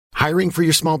Hiring for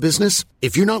your small business?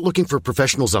 If you're not looking for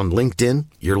professionals on LinkedIn,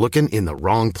 you're looking in the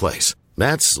wrong place.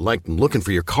 That's like looking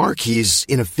for your car keys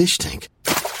in a fish tank.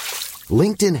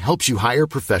 LinkedIn helps you hire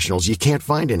professionals you can't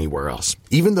find anywhere else,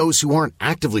 even those who aren't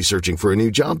actively searching for a new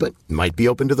job but might be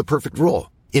open to the perfect role.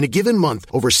 In a given month,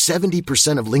 over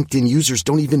 70% of LinkedIn users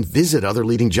don't even visit other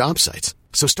leading job sites.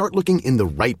 So start looking in the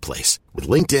right place. With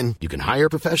LinkedIn, you can hire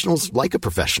professionals like a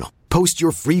professional. Post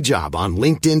your free job on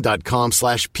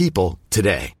linkedin.com/people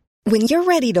today. When you're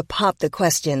ready to pop the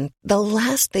question, the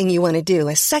last thing you want to do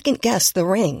is second-guess the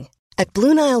ring. At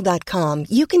BlueNile.com,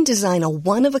 you can design a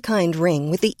one-of-a-kind ring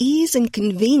with the ease and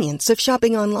convenience of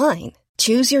shopping online.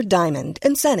 Choose your diamond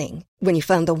and setting. When you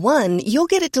find the one, you'll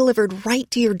get it delivered right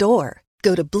to your door.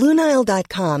 Go to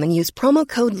BlueNile.com and use promo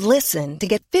code LISTEN to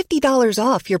get $50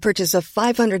 off your purchase of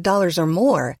 $500 or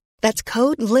more. That's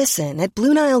code LISTEN at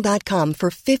BlueNile.com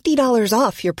for $50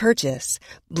 off your purchase.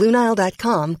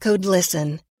 BlueNile.com, code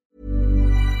LISTEN.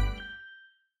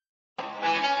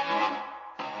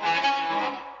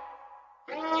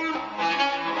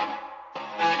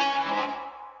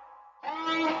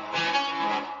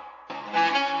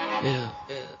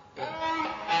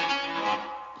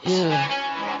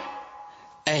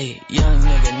 Hey, young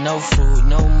nigga, no food,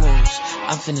 no moves.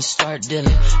 I'm finna start dealing.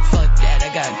 Fuck that,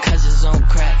 I got cousins on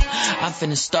crack. I'm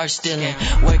finna start stealing.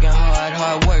 Working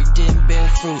hard work didn't bear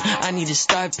fruit. I need to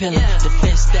start peeling.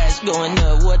 Defense stats going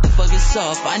up, what the fuck is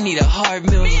off? I need a hard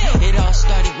million. It all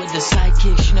started with the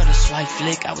sidekicks, you know the swipe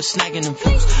flick. I was snagging them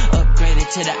fools.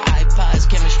 Upgraded to the iPods,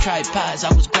 chemist tripods.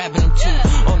 I was grabbing them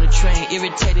too. On the train,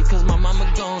 irritated cause my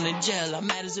mama going to jail. I'm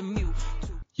mad as a mute.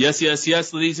 Yes,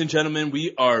 ladies and gentlemen,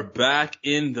 we are back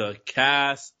in the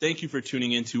cast. Thank you for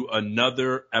tuning into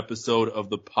another episode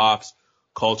of the Pops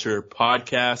Culture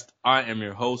Podcast. I am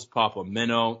your host, Papa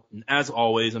Minnow, and as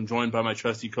always, I'm joined by my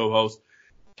trusty co-host,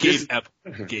 Gabe.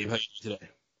 Gabe, how are you today?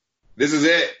 This is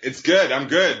it. It's good. I'm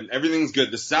good. Everything's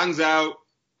good. The sun's out.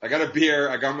 I got a beer.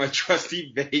 I got my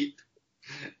trusty vape,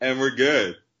 and we're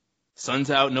good.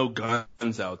 Sun's out, no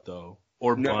guns out though.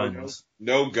 Or buns.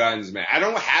 No guns, man. I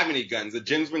don't have any guns. The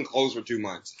gym's been closed for 2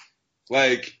 months.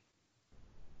 Like,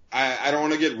 I don't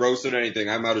want to get roasted or anything.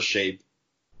 I'm out of shape.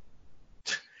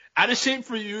 Out of shape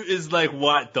for you is like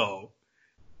what, though?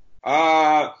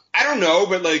 I don't know,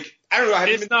 but like, I don't know.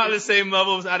 It's not the same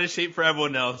level as out of shape for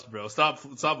everyone else, bro. Stop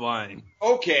lying.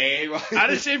 Okay.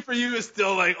 Out of shape for you is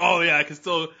still like, oh yeah, I can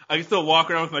still walk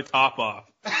around with my top off.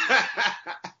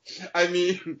 I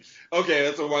mean, okay,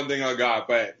 that's the one thing I got,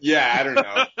 but yeah, I don't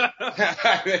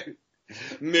know.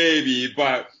 Maybe,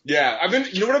 but yeah,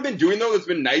 you know what I've been doing though that's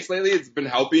been nice lately, it's been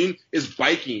helping, is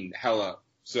biking hella.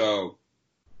 So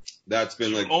that's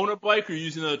been like. Own a bike or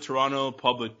using the Toronto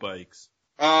public bikes?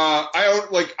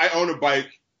 I own a bike.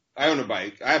 I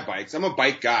have bikes. I'm a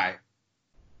bike guy.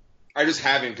 I just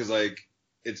haven't because like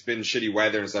it's been shitty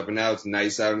weather and stuff, and now it's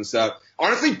nice out and stuff.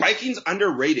 Honestly, biking's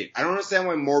underrated. I don't understand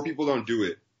why more people don't do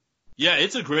it. Yeah,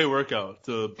 it's a great workout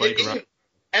to bike around.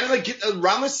 And like get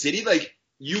around the city, like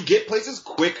you get places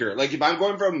quicker. Like if I'm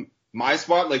going from my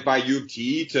spot, like by U of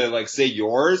T to like say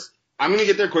yours, I'm gonna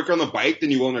get there quicker on the bike than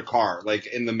you will in a car, like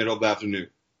in the middle of the afternoon.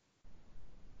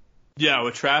 Yeah,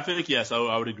 with traffic, yes, I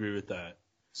would agree with that.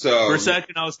 So for a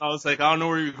second, I was like, I don't know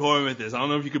where you're going with this. I don't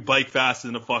know if you could bike faster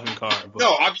than a fucking car. But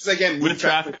no, obviously I can't move with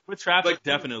traffic, like,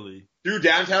 definitely. Through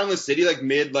downtown in the city, like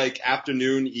mid, like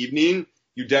afternoon, evening,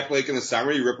 you definitely, like in the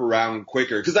summer, you rip around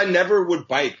quicker. Cause I never would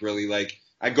bike really. Like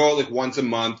I go out like once a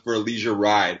month for a leisure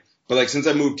ride. But like since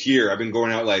I moved here, I've been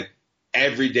going out like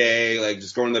every day, like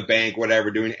just going to the bank, whatever,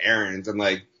 doing errands. And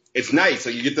like, it's nice.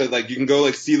 Like you get to like, you can go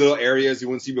like see little areas you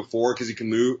wouldn't see before cause you can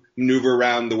maneuver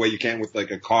around the way you can with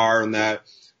like a car and that.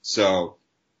 So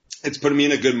it's putting me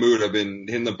in a good mood. I've been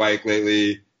hitting the bike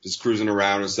lately, just cruising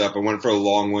around and stuff. I went for a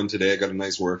long one today. I got a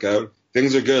nice workout.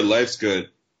 Things are good. Life's good.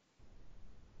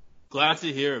 Glad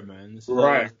to hear it, man. This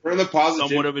right. We're in the positive.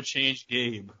 Somewhat of a changed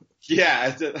game.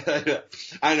 Yeah.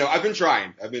 I know. I've been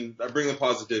trying. I bring the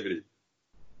positivity.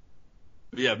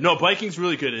 Yeah. No, biking's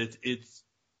really good. It's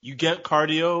you get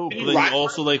cardio, but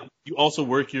then you also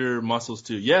work your muscles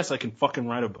too. Yes, I can fucking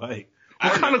ride a bike.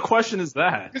 What kind of question is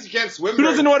that? Because you can't swim. Who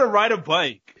doesn't know how to ride a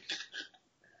bike?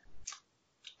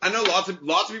 I know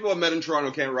lots of people I've met in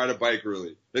Toronto can't ride a bike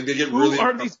really. Like they get really. Who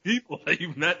are these people that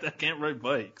you've met that can't ride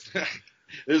bikes?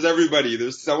 There's everybody.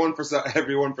 There's someone for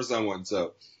everyone for someone.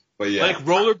 So, but yeah. Like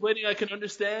rollerblading, I can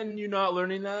understand you not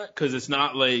learning that because it's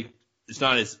not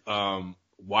as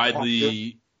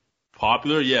widely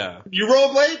popular. Yeah. You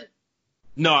rollerblade?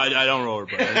 No, I don't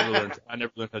rollerblade. I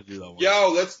never learned how to do that one.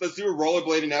 Yo, let's do a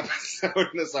rollerblading episode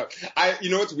in the summer.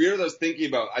 You know what's weird? I was thinking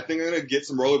about. I think I'm gonna get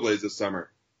some rollerblades this summer.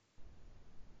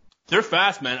 They're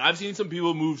fast, man. I've seen some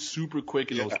people move super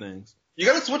quick in those things. You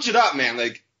gotta switch it up, man.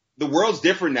 Like, the world's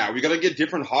different now. We gotta get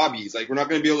different hobbies. Like, we're not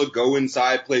gonna be able to go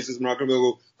inside places. We're not gonna be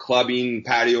able to go clubbing,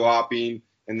 patio hopping,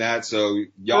 and that. So,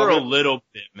 y'all. For a little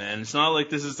bit, man. It's not like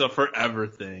this is a forever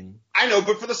thing. I know,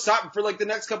 but for like the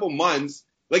next couple months,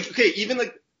 like, okay, even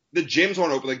like the gyms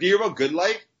won't open. Like, do you hear about Good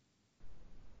Life?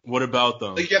 What about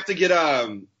them? Like, you have to get,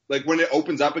 like, when it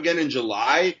opens up again in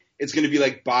July, it's gonna be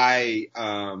like by,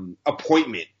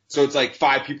 appointment. So it's like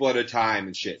 5 people at a time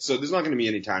and shit. So there's not gonna be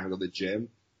any time to go to the gym.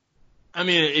 I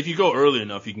mean, if you go early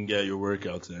enough, you can get your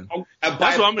workouts in.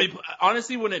 That's what I'm gonna,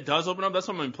 honestly, when it does open up, that's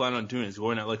what I'm gonna plan on doing, is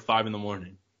going at like 5 in the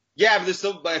morning. Yeah,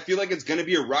 but I feel like it's gonna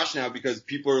be a rush now because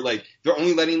people are like, they're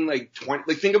only letting like 20,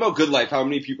 like think about Good Life, how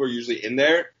many people are usually in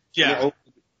there. Yeah.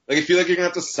 Like, I feel like you're gonna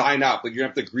have to sign up, like you're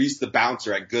gonna have to grease the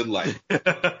bouncer at Good Life. That's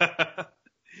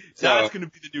gonna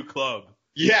be the new club.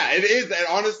 Yeah, it is. It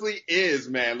honestly is,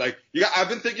 man. Like, I've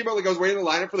been thinking about, like, I was waiting in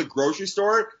the lineup for the grocery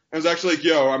store, and I was actually like,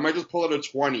 yo, I might just pull out a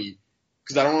 20,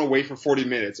 because I don't want to wait for 40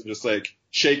 minutes and just, like,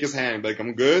 shake his hand. Like,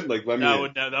 I'm good. Like, let me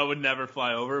in. That would never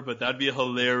fly over, but that'd be a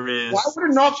hilarious Why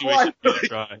would it not fly?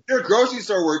 Like, you're a grocery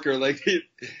store worker. Like,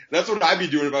 that's what I'd be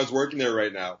doing if I was working there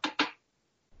right now.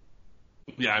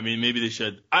 Yeah, I mean, maybe they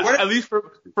should. At least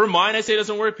for mine, I say it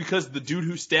doesn't work because the dude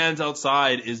who stands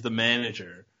outside is the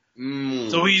manager.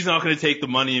 So he's not going to take the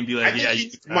money and be like,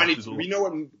 money. We know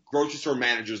what grocery store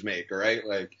managers make, all right?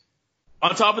 Like,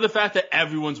 on top of the fact that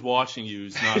everyone's watching you,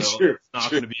 it's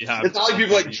not going to be happening. It's not like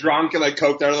people like drunk and like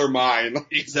coked out of their mind. Like,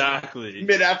 exactly.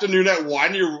 Mid-afternoon at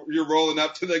 1, you're rolling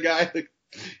up to the guy, like,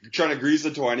 you're trying to grease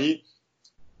a 20.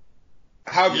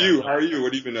 How are you? What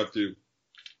have you been up to?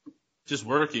 Just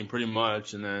working pretty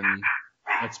much, and then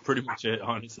that's pretty much it,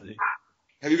 honestly.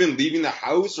 Have you been leaving the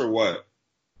house or what?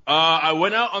 I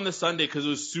went out on the Sunday because it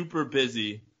was super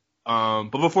busy. But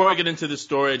before I get into the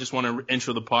story, I just want to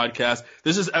intro the podcast.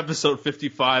 This is episode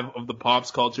 55 of the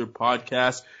Pops Culture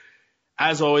Podcast.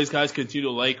 As always, guys, continue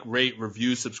to like, rate,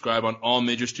 review, subscribe on all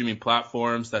major streaming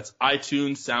platforms. That's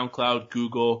iTunes, SoundCloud,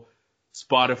 Google,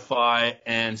 Spotify,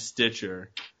 and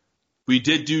Stitcher. We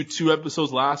did do 2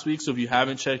 episodes last week, so if you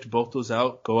haven't checked both those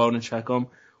out, go out and check them.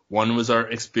 One was our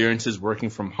experiences working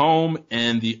from home,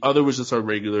 and the other was just our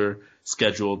regular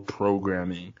scheduled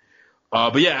programming.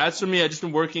 But yeah, as for me, I just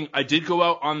been working. I did go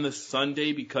out on the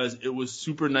Sunday because it was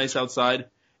super nice outside,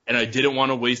 and I didn't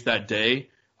want to waste that day.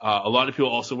 A lot of people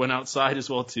also went outside as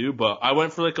well too, but I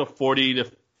went for like a 40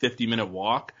 to 50 minute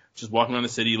walk, just walking around the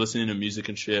city, listening to music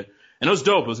and shit. And it was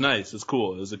dope. It was nice. It was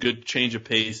cool. It was a good change of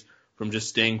pace from just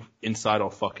staying inside all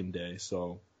fucking day.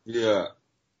 So yeah,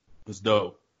 it was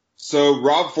dope. So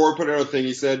Rob Ford put out a thing.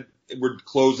 He said we're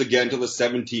closed again till the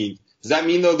 17th. Does that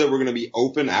mean though that we're going to be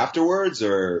open afterwards,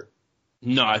 or?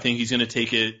 No, I think he's going to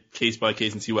take it case by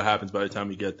case and see what happens by the time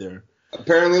we get there.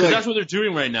 Apparently, because that's what they're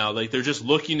doing right now. Like, they're just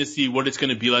looking to see what it's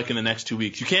going to be like in the next 2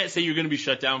 weeks. You can't say you're going to be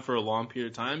shut down for a long period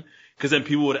of time, because then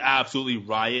people would absolutely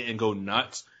riot and go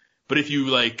nuts. But if you,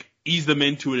 like, ease them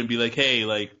into it and be like, hey,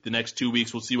 like, the next 2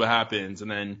 weeks, we'll see what happens, and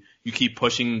then you keep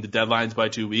pushing the deadlines by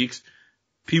 2 weeks,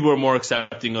 people are more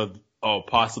accepting of, oh,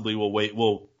 possibly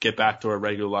we'll get back to our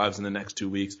regular lives in the next 2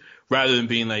 weeks, rather than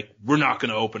being like, we're not going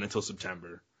to open until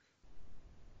September.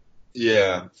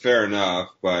 Yeah, fair enough,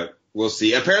 but we'll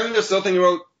see. Apparently they're still thinking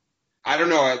about, I don't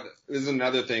know, this is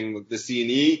another thing with the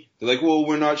C&E. They're like, well,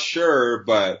 we're not sure,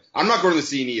 but I'm not going to the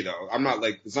C&E though. I'm not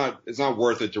like, it's not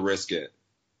worth it to risk it.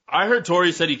 I heard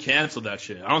Tory said he canceled that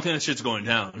shit. I don't think that shit's going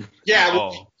down. Yeah,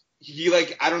 well,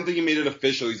 I don't think he made it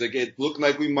official. He's like, it looked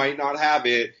like we might not have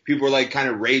it. People were like kind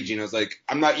of raging. I was like,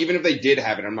 even if they did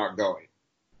have it, I'm not going.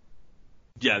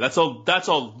 Yeah, that's a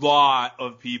lot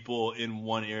of people in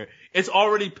one area. It's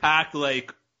already packed,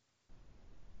 like,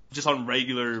 just on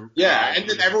regular. Yeah, and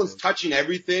then everyone's touching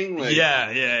everything. Like,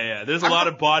 yeah. There's a lot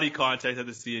of body contact at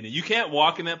the C&E. You can't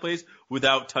walk in that place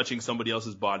without touching somebody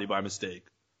else's body by mistake.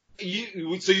 So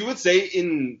you would say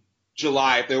in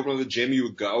July, if they open the gym, you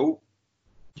would go?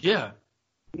 Yeah.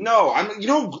 No,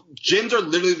 gyms are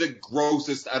literally the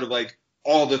grossest out of, like,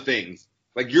 all the things.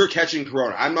 Like, you're catching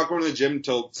corona. I'm not going to the gym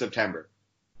until September.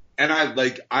 And I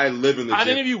live in the gym. I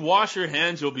think if you wash your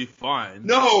hands, you'll be fine.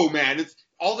 No, man. It's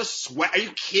all the sweat. Are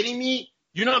you kidding me?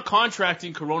 You're not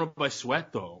contracting corona by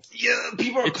sweat, though. Yeah,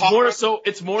 people are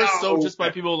It's more so just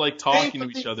by people, like, talking to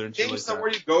each other and shit like that.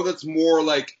 Somewhere you go that's more,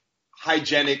 like,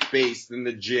 hygienic based than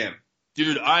the gym.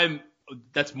 Dude,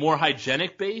 that's more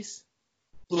hygienic based?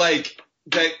 Like,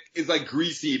 that is, like,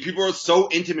 greasy. People are so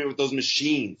intimate with those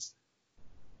machines.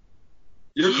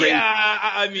 You're crazy. Yeah,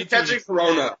 I mean, catching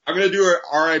corona. I'm gonna do a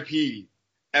RIP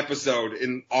episode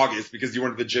in August because you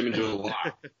went to the gym in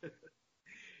July.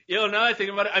 Yo, now that I think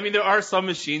about it, I mean, there are some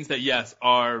machines that, yes,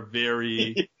 are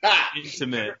very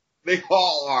intimate. They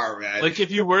all are, man. Like, if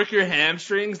you work your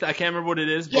hamstrings, I can't remember what it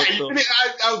is, but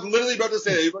I was literally about to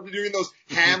say that. You're about to doing those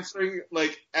hamstring,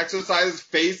 like, exercises,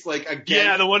 face, like, again.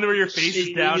 Yeah, the one where your face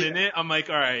is down in it. I'm like,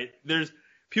 all right,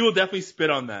 people definitely spit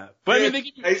on that. But I mean, they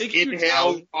give you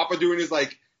inhale. Papa doing his,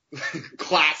 like,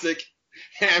 classic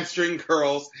hamstring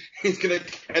curls. He's gonna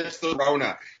catch the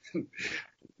Rona.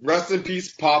 Rest in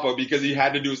peace, Papa, because he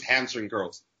had to do his hamstring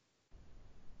curls.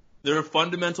 They're a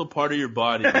fundamental part of your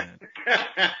body, man.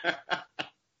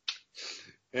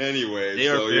 Anyway, they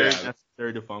are very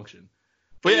necessary to function.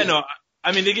 But yeah, no,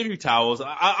 I mean, they give you towels.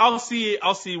 I'll see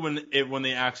when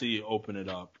they actually open it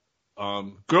up.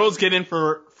 Girls get in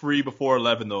for free before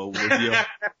 11 though. Would be a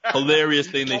hilarious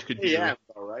thing they could do. 11 a.m.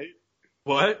 though, right?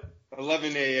 What?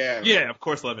 11 a.m. Yeah, of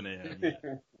course, 11 a.m. Yeah.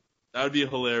 That would be a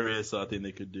hilarious thing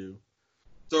they could do.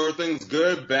 So are things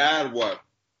good, bad, what?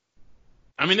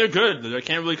 I mean, they're good. I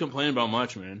can't really complain about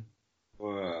much, man.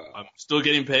 I'm still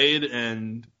getting paid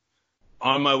and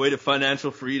on my way to financial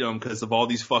freedom because of all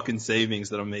these fucking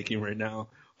savings that I'm making right now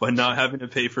by not having to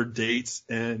pay for dates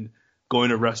and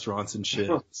going to restaurants and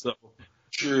shit. So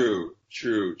True.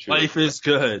 Life is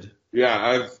good.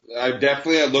 Yeah, I've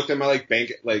definitely looked at my like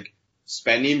bank like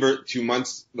spending for 2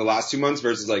 months, the last 2 months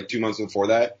versus like 2 months before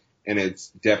that, and it's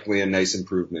definitely a nice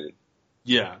improvement.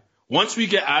 Yeah. Once we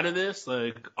get out of this,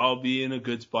 like I'll be in a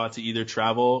good spot to either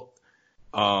travel,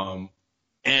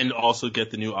 and also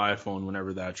get the new iPhone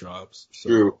whenever that drops. So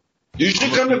True. You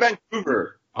should come to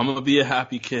Vancouver. I'm gonna be a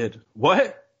happy kid.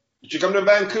 What? You should come to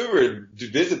Vancouver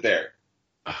to visit there.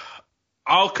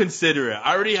 I'll consider it.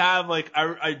 I already have like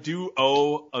I do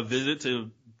owe a visit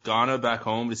to Ghana back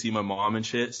home to see my mom and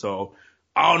shit. So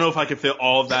I don't know if I can fit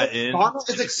all of that in. Ghana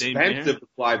is expensive to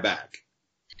fly back.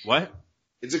 What?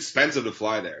 It's expensive to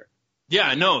fly there. Yeah,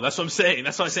 I know. That's what I'm saying.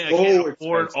 I can't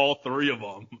afford all three of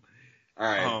them. All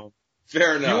right.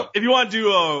 Fair enough. If you want to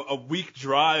do a week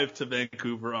drive to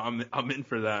Vancouver, I'm in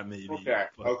for that maybe.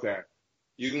 Okay.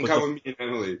 You can come with me and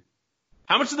Emily.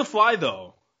 How much is the fly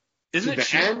though? Isn't it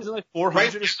cheap? Is it like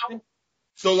 400 or something?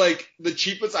 So like the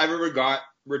cheapest I've ever got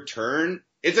return,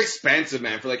 it's expensive,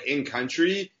 man. For like in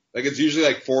country, like it's usually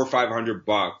like $400 or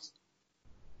 $500.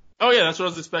 Oh yeah, that's what I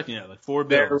was expecting. Yeah, like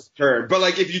 $4. Return. But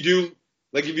like if you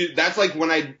that's like when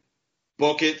I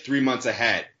book it 3 months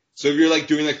ahead. So if you're like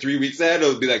doing like 3 weeks ahead,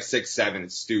 it'll be like 6, 7.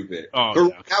 It's stupid. Oh, but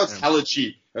yeah, now it's hella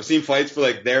cheap. I've seen flights for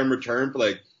like there and return for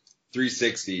like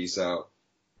 $360. So.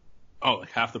 Oh,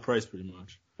 like half the price, pretty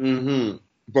much. Mm-hmm.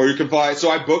 But you can fly.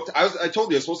 So I booked. I told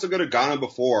you I was supposed to go to Ghana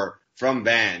before from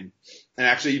Van, and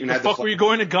actually even had the. Fuck, were you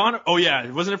going to Ghana? Oh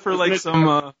yeah, wasn't it for like some?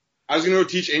 I was gonna go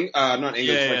teach not English.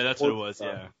 Yeah, like, that's what it was.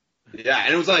 Yeah. Yeah,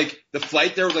 and it was like the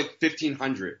flight there was like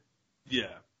 $1,500. Yeah,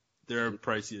 they're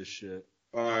pricey as shit.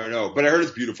 I know, but I heard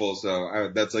it's beautiful, so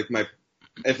that's like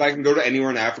if I can go to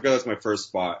anywhere in Africa, that's my first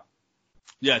spot.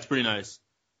 Yeah, it's pretty nice.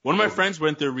 One of my friends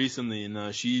went there recently,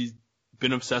 and she's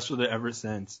been obsessed with it ever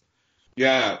since.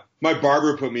 Yeah, my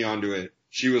barber put me onto it.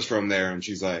 She was from there, and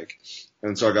she's like,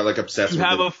 and so I got like obsessed with it. You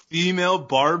have a female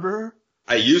barber?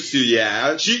 I used to,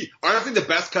 yeah. She, honestly, the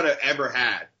best cut I've ever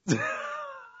had.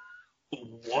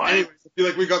 What? Anyways, I feel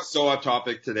like we got so off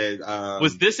topic today.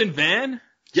 Was this in Van?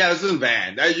 Yeah, this is in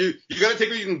Van. You gotta take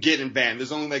what you can get in Van.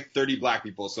 There's only like 30 black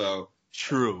people, so.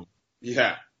 True.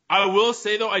 Yeah. I will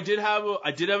say though, I did have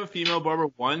a female barber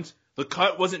once. The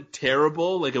cut wasn't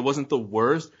terrible, like it wasn't the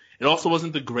worst. It also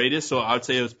wasn't the greatest, so I would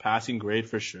say it was passing grade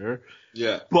for sure.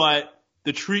 Yeah. But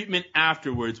the treatment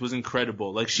afterwards was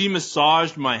incredible. Like she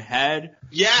massaged my head.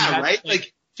 Yeah, right?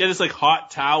 Like she had this like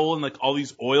hot towel and like all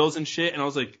these oils and shit, and I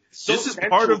was like, this is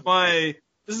part of my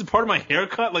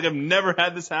haircut. Like I've never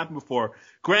had this happen before.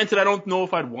 Granted, I don't know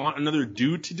if I'd want another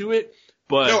dude to do it,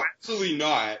 but no, absolutely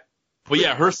not. But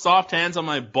yeah, her soft hands on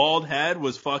my bald head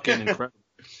was fucking incredible.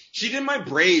 She did my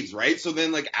braids, right? So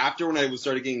then like after when I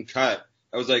started getting cut,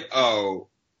 I was like, oh,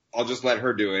 I'll just let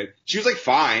her do it. She was like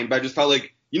fine, but I just felt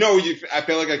like, I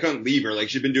felt like I couldn't leave her. Like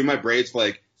she'd been doing my braids for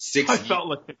like 6 years. I felt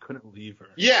like I couldn't leave her.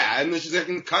 Yeah, and then she's like,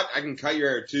 I can cut your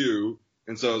hair too.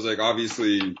 And so I was like,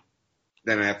 obviously,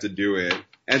 then I have to do it.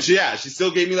 And she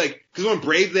still gave me like, cause when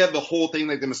braids, they have the whole thing,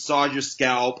 like they massage your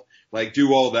scalp, like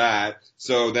do all that.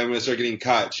 So then when I started getting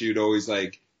cut, she would always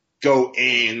like go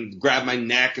in, grab my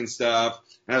neck and stuff.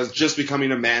 And I was just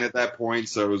becoming a man at that point,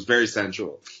 so it was very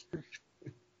sensual.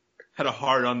 Had a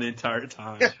hard on the entire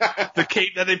time. The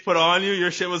cape that they put on you,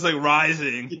 your shit was like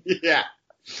rising.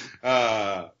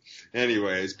 Yeah.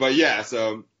 Anyways, but yeah,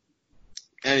 so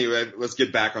anyway, let's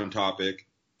get back on topic.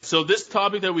 So this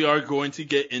topic that we are going to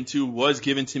get into was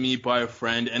given to me by a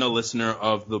friend and a listener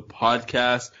of the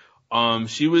podcast.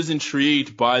 She was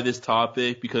intrigued by this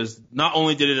topic because not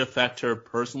only did it affect her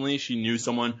personally, she knew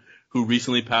someone who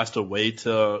recently passed away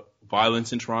to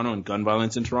violence in Toronto and gun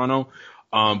violence in Toronto.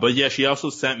 But yeah, she also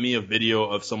sent me a video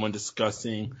of someone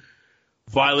discussing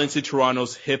violence in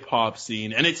Toronto's hip hop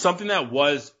scene. And it's something that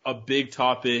was a big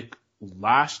topic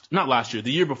the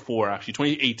year before, actually,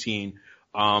 2018.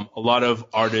 A lot of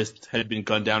artists had been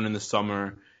gunned down in the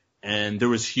summer, and there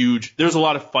was a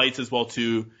lot of fights as well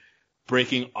too,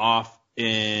 breaking off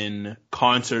in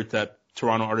concerts that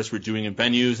Toronto artists were doing in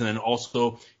venues, and then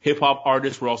also hip hop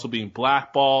artists were also being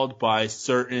blackballed by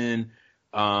certain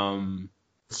venues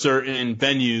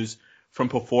from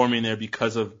performing there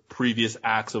because of previous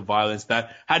acts of violence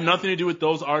that had nothing to do with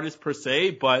those artists per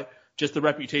se, but just the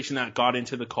reputation that got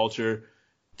into the culture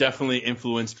definitely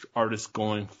influenced artists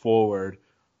going forward.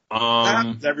 That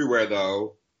happens everywhere,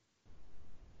 though.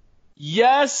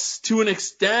 Yes, to an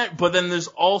extent, but then there's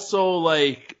also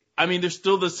there's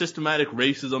still the systematic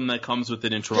racism that comes with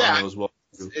it in Toronto as well.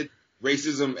 It's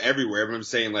racism everywhere, but I'm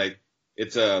saying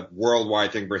it's a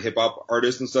worldwide thing for hip hop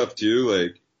artists and stuff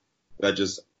too. That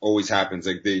just always happens.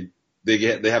 They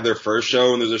have their first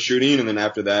show and there's a shooting, and then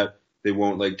after that they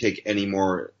won't take any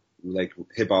more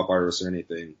hip hop artists or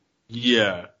anything.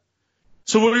 Yeah.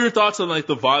 So what are your thoughts on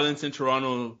the violence in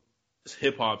Toronto's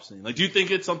hip hop scene? Do you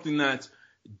think it's something that's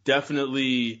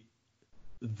definitely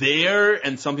there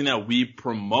and something that we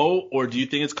promote, or do you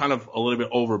think it's kind of a little bit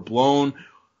overblown,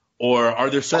 or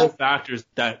are there certain factors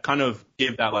that kind of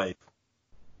give that life?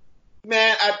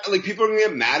 Man, people are gonna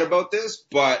get mad about this,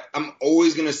 but I'm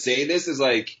always gonna say this is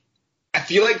I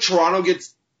feel like Toronto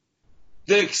gets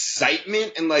the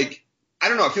excitement and I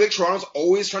don't know, I feel like Toronto's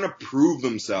always trying to prove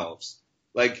themselves.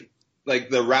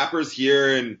 The rappers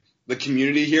here and the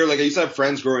community here, I used to have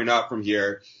friends growing up from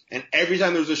here, and every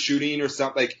time there was a shooting or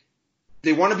something,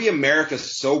 they want to be America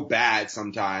so bad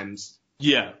sometimes.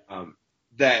 Yeah.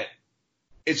 That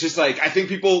it's just I think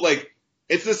people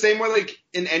it's the same way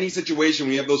in any situation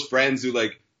when you have those friends who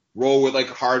roll with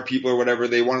hard people or whatever,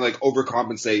 they want to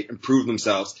overcompensate and prove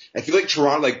themselves. I feel like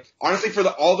Toronto, honestly, for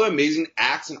all the amazing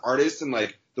acts and artists and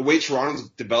the way Toronto's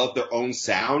developed their own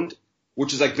sound,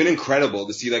 which has been incredible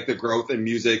to see the growth in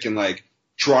music and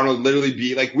Toronto literally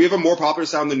be we have a more popular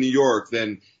sound than New York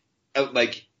than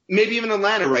maybe even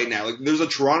Atlanta right now. There's a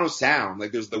Toronto sound.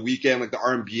 There's The Weeknd, the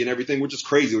R&B and everything, which is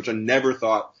crazy, which I never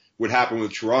thought would happen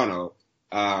with Toronto.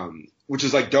 Which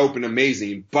is dope and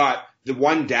amazing. But the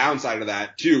one downside of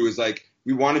that too is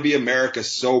we want to be America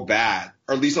so bad,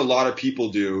 or at least a lot of people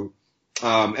do.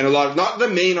 And a lot of, not the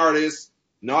main artists,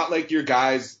 not your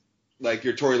guys,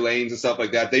 your Tory Lanez and stuff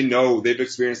like that. They know, they've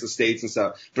experienced the States and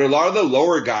stuff. But a lot of the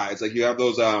lower guys, you have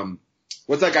those,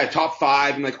 what's that guy, Top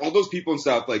 5 and all those people and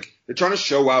stuff, they're trying to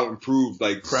show out and prove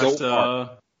Cresta. So hard.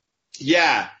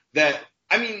 Yeah, that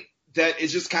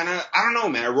is just kind of, I don't know,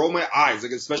 man. I roll my eyes,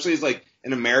 especially as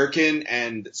an American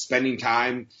and spending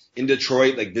time in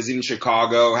Detroit, visiting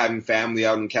Chicago, having family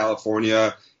out in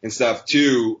California and stuff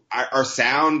too. Our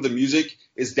sound, the music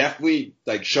is definitely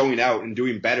showing out and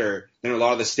doing better than a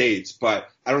lot of the States, but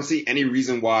I don't see any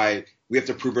reason why we have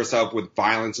to prove ourselves with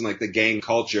violence and the gang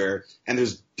culture. And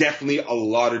there's definitely a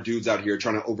lot of dudes out here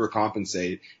trying to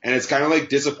overcompensate, and it's kind of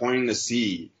disappointing to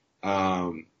see.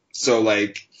 So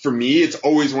for me, it's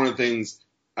always one of the things.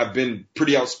 I've been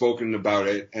pretty outspoken about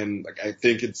it, and I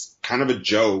think it's kind of a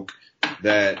joke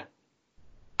that,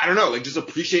 I don't know, just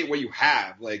appreciate what you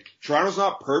have. Toronto's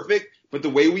not perfect, but the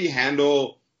way we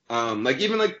handle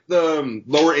even the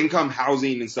lower income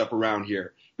housing and stuff around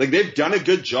here, they've done a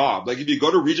good job. If you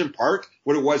go to Regent Park,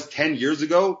 what it was 10 years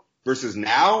ago versus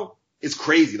now, it's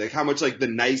crazy. How much the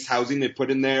nice housing they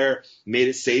put in there made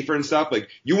it safer and stuff.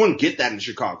 You wouldn't get that in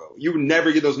Chicago. You would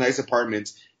never get those nice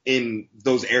apartments in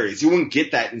those areas. You wouldn't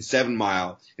get that in 7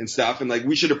 Mile and stuff. And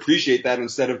we should appreciate that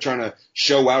instead of trying to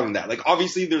show out in that.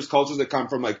 Obviously there's cultures that come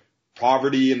from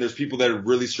poverty, and there's people that are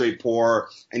really straight poor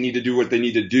and need to do what they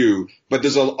need to do. But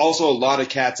there's also a lot of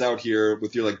cats out here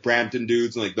with your Brampton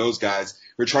dudes and those guys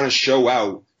who are trying to show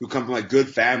out, who come from good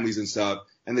families and stuff,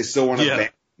 and they still want to bang,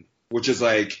 which is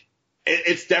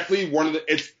it's definitely one of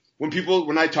the,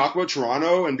 when I talk about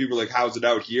Toronto and people are how's it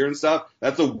out here and stuff,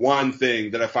 that's the one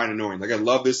thing that I find annoying. I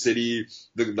love this city,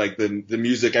 the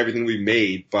music, everything we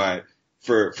made, but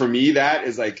for me, that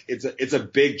is it's a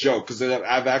big joke, because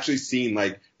I've actually seen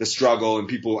the struggle and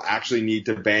people actually need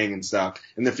to bang and stuff.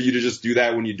 And then for you to just do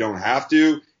that when you don't have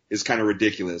to is kind of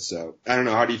ridiculous. So I don't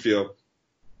know. How do you feel?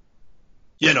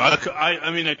 Yeah, no,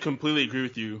 I completely agree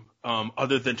with you.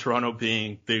 Other than Toronto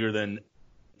being bigger than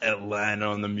Atlanta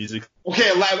on the music. Okay,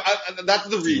 that's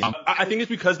the reason. I think it's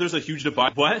because there's a huge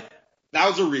divide. What? That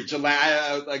was a reach.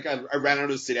 I ran out of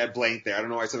the city. I blanked there. I don't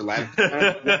know why I said Atlanta.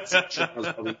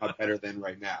 Toronto's probably not better than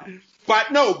right now. But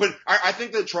I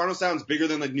think that Toronto sounds bigger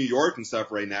than like New York and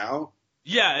stuff right now.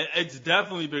 Yeah, it's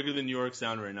definitely bigger than New York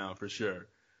sound right now, for sure.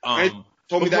 Part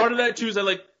of that too is that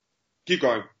like, keep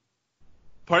going.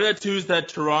 Part of that too is that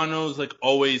Toronto's like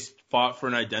always fought for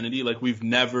an identity. Like we've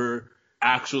never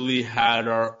actually had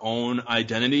our own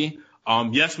identity.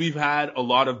 Yes, we've had a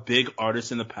lot of big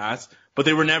artists in the past, but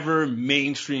they were never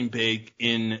mainstream big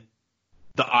in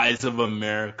the eyes of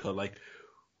America. Like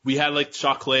we had like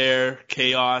Choclair,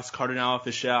 Chaos, Cardinal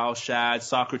Official, Shad,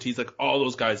 Socrates, like all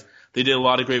those guys. They did a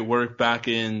lot of great work back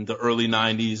in the early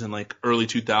 90s and like early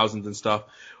 2000s and stuff.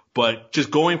 But just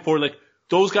going forward, like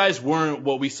those guys weren't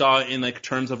what we saw in like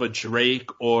terms of a Drake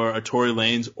or a Tory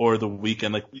Lanez or The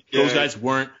Weeknd. Like those guys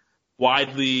weren't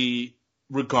widely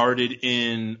regarded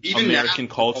in even American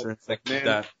culture and stuff like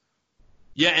that.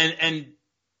 Yeah, and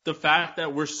the fact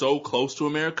that we're so close to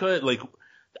America, like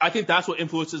I think that's what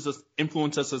influences us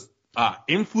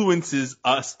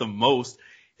the most,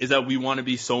 is that we want to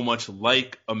be so much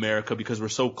like America because we're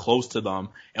so close to them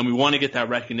and we want to get that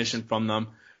recognition from them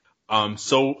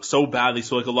so badly.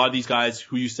 So like a lot of these guys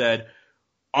who you said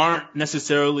aren't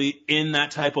necessarily in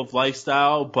that type of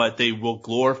lifestyle, but they will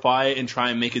glorify it and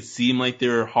try and make it seem like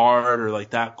they're hard or like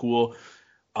that cool.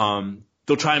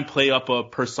 They'll try and play up a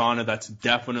persona that's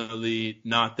definitely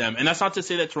not them. And that's not to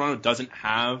say that Toronto doesn't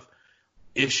have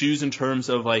issues in terms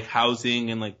of like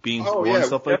housing and like being poor and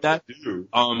stuff like that.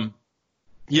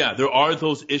 Yeah, there are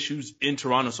those issues in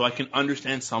Toronto, so I can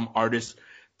understand some artists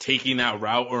taking that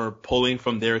route or pulling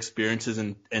from their experiences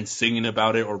and singing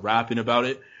about it or rapping about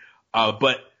it.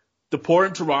 But the poor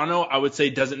in Toronto, I would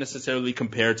say, doesn't necessarily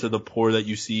compare to the poor that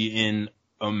you see in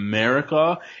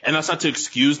America. And that's not to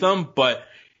excuse them, but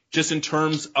just in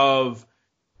terms of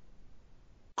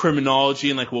criminology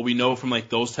and like what we know from like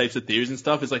those types of theories and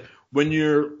stuff is like when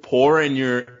you're poor and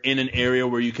you're in an area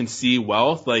where you can see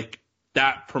wealth, like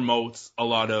that promotes a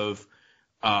lot of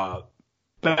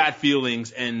bad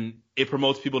feelings and it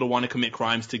promotes people to want to commit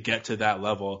crimes to get to that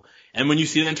level. And when you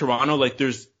see it in Toronto, like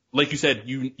there's, like you said,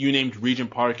 you named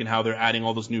Regent Park and how they're adding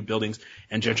all those new buildings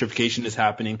and gentrification is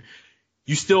happening.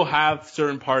 You still have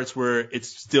certain parts where it's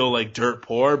still like dirt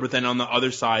poor, but then on the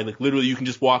other side, like literally you can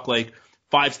just walk like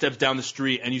 5 steps down the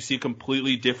street and you see a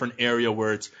completely different area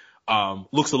where it's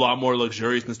looks a lot more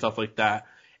luxurious and stuff like that.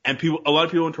 And a lot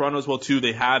of people in Toronto as well too,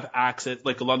 they have access,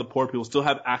 like a lot of the poor people still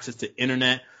have access to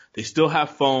internet. They still have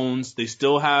phones. They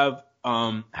still have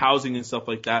housing and stuff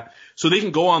like that. So they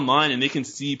can go online and they can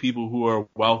see people who are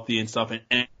wealthy and stuff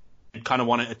and kind of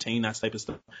want to attain that type of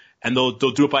stuff. And they'll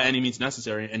do it by any means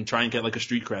necessary and try and get like a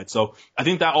street cred. So I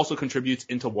think that also contributes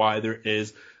into why there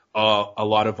is a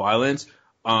lot of violence.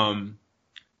 But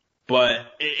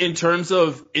in terms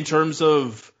of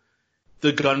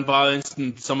the gun violence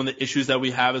and some of the issues that we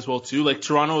have as well too, like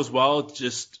Toronto as well,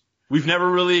 just we've never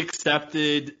really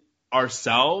accepted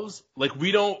ourselves. Like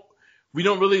we don't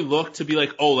really look to be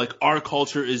like, oh, like our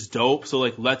culture is dope, so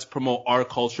like let's promote our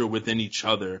culture within each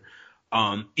other.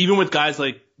 Even with guys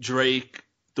like Drake,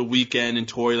 The Weeknd, and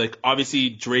Tory, like obviously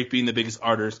Drake being the biggest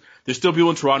artist, there's still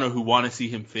people in Toronto who want to see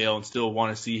him fail and still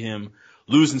want to see him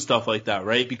lose and stuff like that,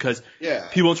 right? Because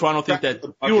people in Toronto think that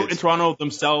people in Toronto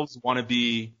themselves want to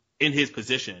be in his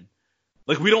position.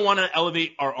 Like we don't want to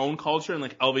elevate our own culture and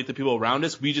like elevate the people around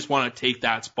us. We just want to take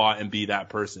that spot and be that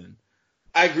person.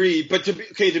 I agree, but to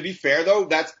be fair though,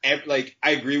 that's like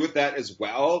I agree with that as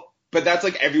well. But that's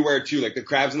like everywhere too, like the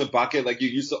crabs in the bucket. Like you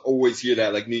used to always hear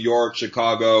that, like New York,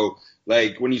 Chicago.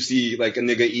 Like when you see like a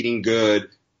nigga eating good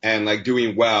and like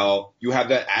doing well, you have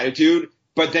that attitude.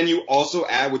 But then you also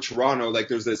add with Toronto, like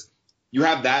there's this, you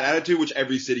have that attitude which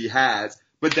every city has.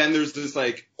 But then there's this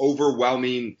like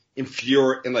overwhelming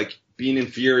being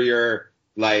inferior.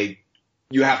 Like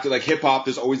you have to like hip hop.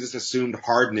 There's always this assumed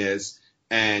hardness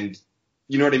and.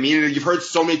 You know what I mean? And you've heard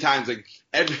so many times, like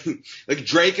like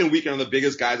Drake and Weeknd are the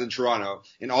biggest guys in Toronto,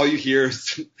 and all you hear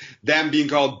is them being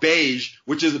called beige,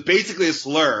 which is basically a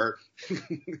slur.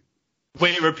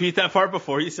 Wait, repeat that part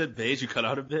before you said beige. You cut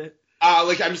out a bit.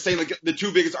 Like I'm just saying, like the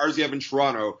two biggest artists you have in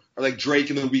Toronto are like Drake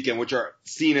and The Weeknd, which are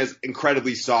seen as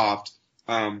incredibly soft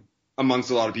amongst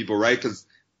a lot of people, right? Because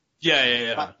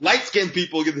light-skinned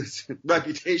people get this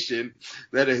reputation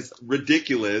that is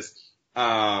ridiculous.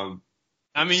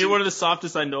 I mean, you're one of the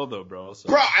softest I know, though, bro. So.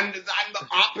 Bro, I'm the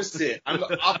opposite.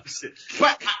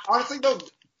 But honestly, though,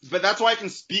 that's why I can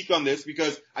speak on this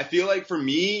because I feel like for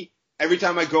me, every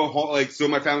time I go home, like, so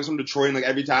my family's from Detroit, and like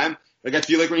every time, like, I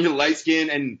feel like when you're light skinned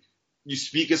and you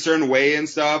speak a certain way and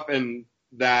stuff, and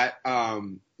that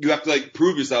you have to like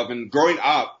prove yourself. And growing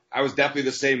up, I was definitely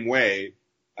the same way.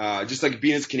 just like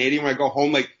being as Canadian when I go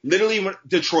home, like literally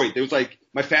Detroit, there was like,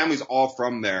 my family's all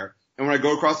from there. And when I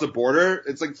go across the border,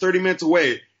 it's like 30 minutes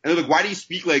away. And they're like, why do you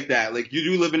speak like that? Like you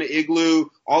do live in an igloo,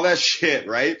 all that shit,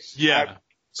 right? Yeah.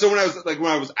 So when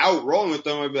I was out rolling with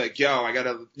them, I'd be like, yo, I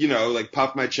gotta, like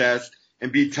puff my chest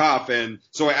and be tough. And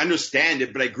so I understand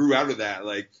it, but I grew out of that.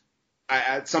 Like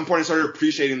at some point I started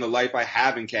appreciating the life I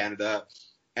have in Canada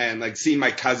and like seeing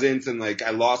my cousins and like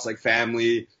I lost like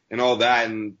family and all that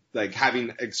and like having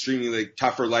extremely like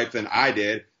tougher life than I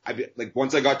did. Like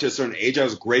once I got to a certain age, I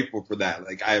was grateful for that.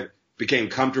 Like I became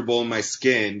comfortable in my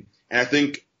skin. And I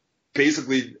think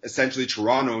basically, essentially,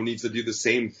 Toronto needs to do the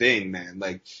same thing, man.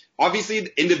 Like, obviously,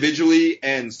 individually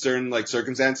and certain, like,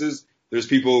 circumstances, there's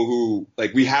people who,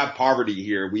 like, we have poverty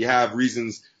here. We have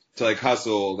reasons to, like,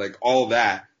 hustle, like, all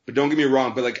that. But don't get me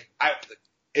wrong. But, like,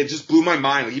 it just blew my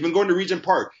mind. Like, even going to Regent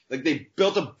Park, like, they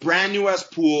built a brand new ass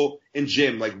pool and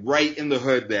gym, like, right in the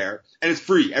hood there. And it's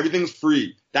free. Everything's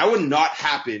free. That would not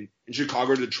happen in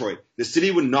Chicago or Detroit. The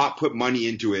city would not put money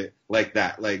into it like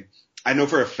that. Like, I know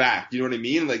for a fact, you know what I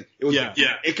mean? Like it was,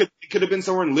 it could have been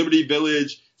somewhere in Liberty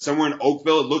Village, somewhere in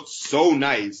Oakville. It looked so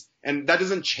nice, and that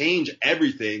doesn't change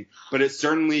everything, but it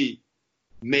certainly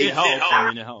made it helps. I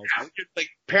mean, it helps. Like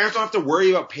parents don't have to worry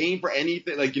about paying for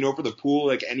anything, like for the pool,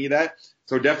 like any of that.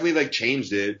 So definitely like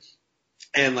changed it,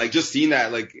 and like just seeing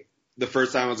that, like the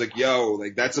first time I was like, yo,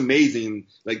 like that's amazing.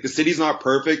 Like the city's not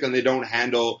perfect, and they don't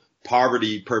handle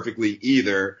poverty perfectly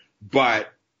either,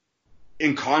 but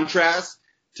in contrast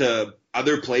to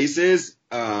other places.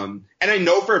 And I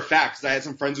know for a fact, 'cause I had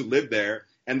some friends who lived there,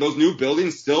 and those new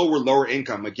buildings still were lower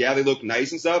income. Like, yeah, they look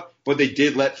nice and stuff, but they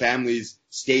did let families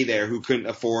stay there who couldn't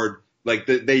afford, like,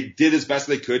 they did as best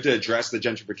they could to address the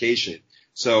gentrification.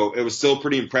 So it was still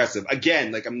pretty impressive.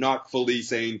 Again, like, I'm not fully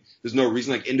saying there's no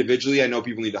reason, like, individually, I know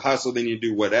people need to hustle, they need to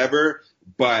do whatever,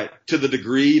 but to the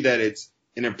degree that it's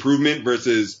an improvement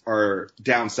versus our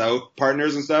down south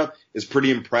partners and stuff is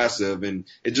pretty impressive, and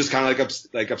it's just kind of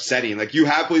like upsetting. Like you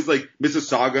have places like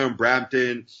Mississauga and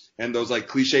Brampton and those like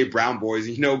cliche brown boys,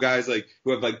 guys like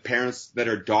who have like parents that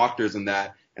are doctors and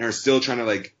that and are still trying to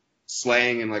like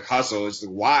slang and like hustle. It's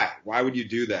like why would you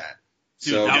do that?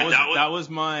 Dude, so that was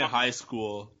my high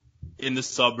school in the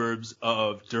suburbs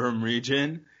of Durham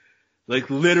region. Like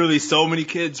literally so many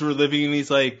kids were living in these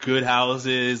like good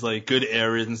houses, like good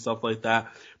areas and stuff like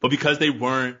that. But because they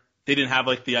didn't have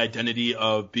like the identity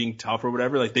of being tough or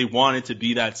whatever, like they wanted to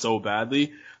be that so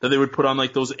badly that they would put on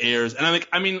like those airs. And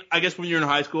I guess when you're in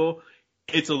high school,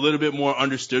 it's a little bit more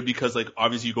understood because like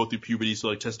obviously you go through puberty, so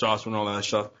like testosterone and all that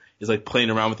stuff is like playing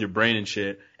around with your brain and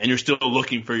shit, and you're still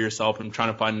looking for yourself and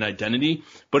trying to find an identity.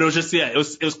 But it was just, it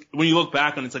was when you look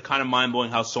back on it, it's like kind of mind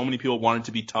blowing how so many people wanted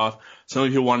to be tough. So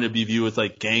many people wanted to be viewed as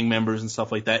like gang members and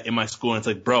stuff like that in my school. And it's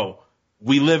like, bro,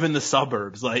 we live in the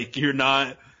suburbs. Like you're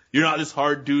not this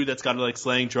hard dude that's got to like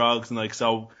slang drugs and like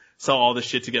sell all this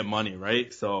shit to get money,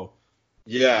 right? So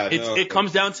yeah, it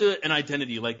comes down to an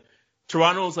identity. Like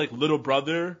Toronto is like little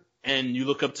brother, and you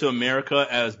look up to America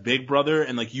as big brother,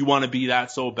 and like you want to be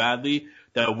that so badly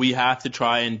that we have to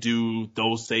try and do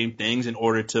those same things in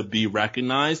order to be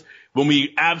recognized. When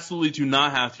we absolutely do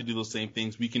not have to do those same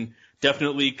things, we can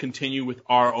definitely continue with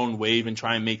our own wave and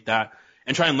try and make that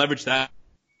and try and leverage that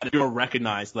and be more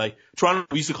recognized. Like Toronto,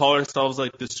 we used to call ourselves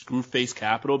like the screw face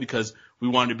capital because we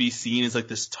wanted to be seen as like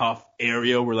this tough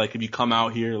area where like if you come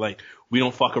out here, like we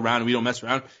don't fuck around and we don't mess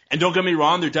around. And don't get me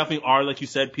wrong, there definitely are, like you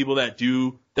said, people that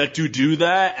do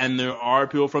that, and there are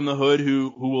people from the hood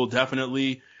who will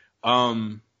definitely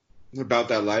about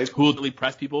that life, who will really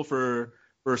press people for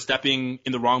stepping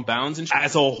in the wrong bounds. And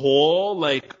as a whole,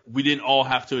 like we didn't all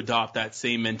have to adopt that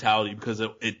same mentality because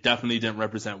it definitely didn't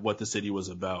represent what the city was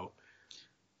about.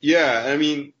 Yeah, I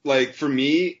mean, like for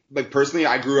me, like personally,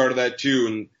 I grew out of that too,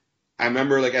 and I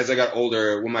remember like as I got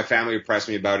older, when my family pressed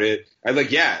me about it, I like,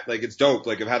 yeah, like it's dope.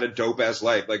 Like I've had a dope ass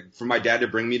life. Like for my dad to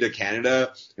bring me to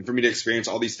Canada and for me to experience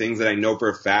all these things that I know for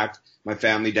a fact my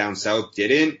family down south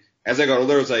didn't. As I got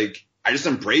older, I was like, I just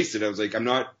embraced it. I was like,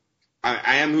 I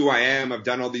am who I am. I've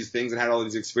done all these things and had all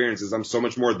these experiences. I'm so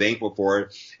much more thankful for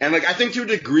it. And like, I think to a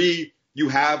degree you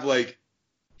have like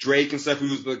Drake and stuff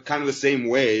who's like, kind of the same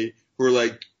way, who are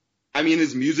like, I mean,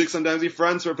 his music sometimes he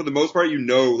fronts, but for the most part,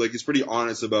 like he's pretty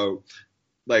honest about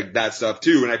like that stuff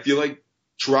too. And I feel like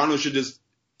Toronto should just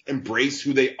embrace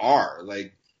who they are.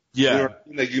 Like, yeah,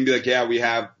 like you can be like, yeah, we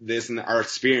have this and our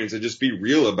experience, and just be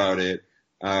real about it.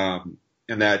 And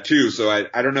that too. So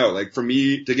I don't know, like for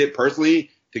me to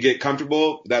get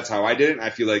comfortable, that's how I did it. And I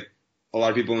feel like a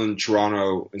lot of people in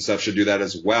Toronto and stuff should do that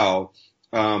as well.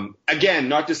 Again,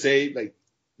 not to say like,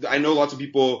 I know lots of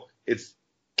people, it's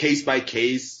case by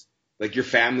case. Like your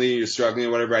family, you're struggling or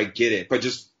whatever, I get it. But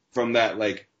just from that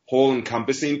like whole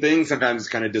encompassing thing, sometimes it's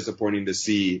kind of disappointing to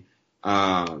see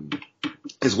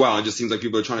as well. It just seems like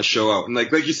people are trying to show out. And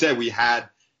like you said, we had,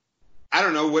 I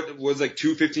don't know, what was like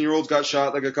 2 15-year-olds got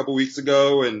shot like a couple weeks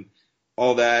ago and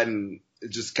all that. And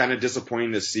it's just kind of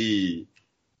disappointing to see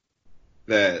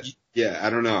that. Yeah, I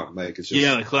don't know. Like, it's just.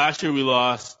 Yeah, like last year we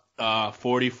lost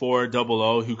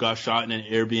 4400 who got shot in an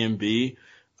Airbnb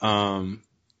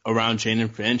around Jane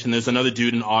and Finch. And there's another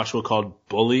dude in Oshawa called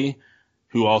Bully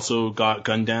who also got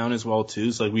gunned down as well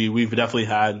too. So like we've definitely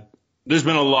had, there's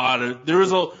been a lot of,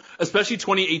 especially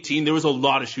 2018, there was a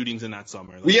lot of shootings in that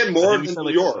summer. Like, we had more than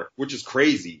New York, which is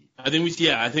crazy. I think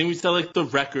we set like the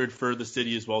record for the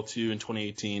city as well too in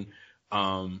 2018.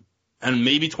 And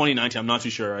maybe 2019, I'm not too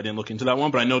sure. I didn't look into that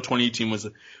one, but I know 2018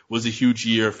 was a huge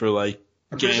year for like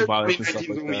gang violence and stuff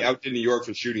like that. We outdid New York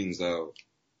for shootings though.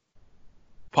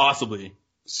 Possibly.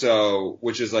 So,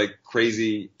 which is like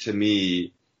crazy to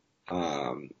me.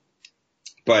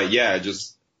 But yeah,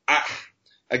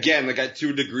 again, like to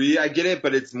a degree, I get it,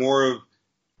 but it's more of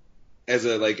as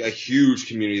a huge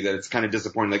community that it's kind of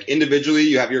disappointing. Like individually,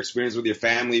 you have your experience with your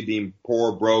family being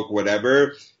poor, broke,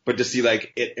 whatever, but to see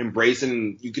like it embracing,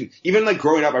 and you can even like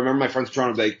growing up. I remember my friends in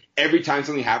Toronto, like every time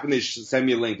something happened, they should send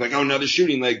me a link, like, oh, another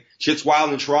shooting, like shit's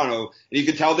wild in Toronto, and you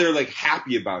could tell they're like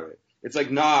happy about it. It's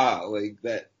like, nah, like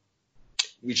that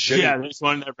we shouldn't. Yeah, they just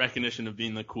wanted that recognition of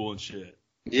being like cool and shit.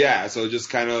 Yeah, so just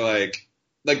kind of like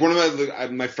one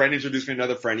of my friend introduced me to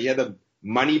another friend. He had the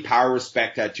money, power,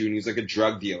 respect tattoo, and he's like a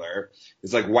drug dealer.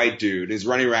 He's like white dude. He's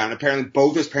running around. Apparently,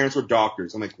 both his parents were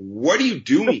doctors. I'm like, what are you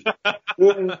doing?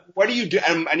 What do you do?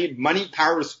 I need money,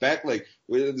 power, respect. Like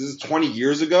this is 20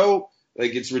 years ago.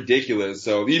 Like it's ridiculous.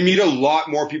 So you meet a lot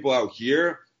more people out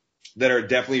here that are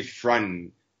definitely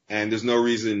fronting, and there's no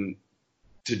reason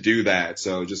to do that.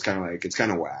 So just kind of like it's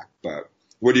kind of whack. But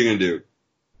what are you gonna do?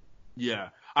 Yeah.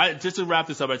 Just to wrap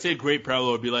this up, I'd say a great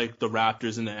parallel would be like the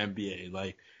Raptors in the NBA.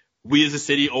 Like, we as a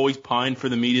city always pine for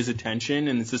the media's attention,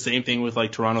 and it's the same thing with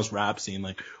like Toronto's rap scene.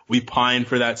 Like, we pine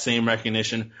for that same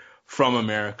recognition from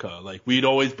America. Like, we'd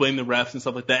always blame the refs and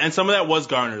stuff like that. And some of that was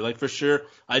garnered. Like, for sure,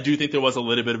 I do think there was a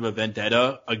little bit of a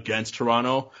vendetta against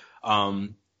Toronto,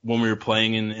 when we were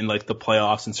playing in like the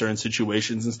playoffs in certain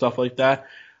situations and stuff like that.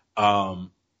 But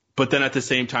then at the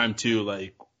same time too,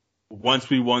 like, once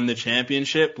we won the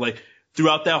championship, like,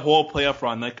 throughout that whole playoff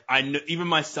run, like even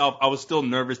myself, I was still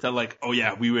nervous that like, oh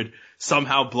yeah, we would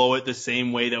somehow blow it the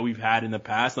same way that we've had in the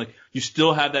past. Like you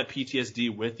still have that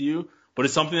PTSD with you, but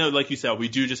it's something that, like you said, we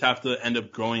do just have to end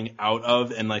up growing out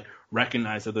of and like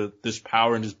recognize that there's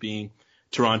power in just being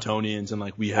Torontonians, and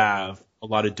like we have a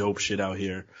lot of dope shit out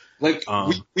here. Like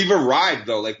we've arrived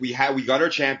though. Like we got our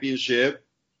championship.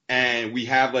 And we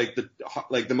have like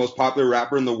the most popular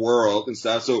rapper in the world and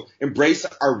stuff. So embrace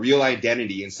our real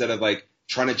identity instead of like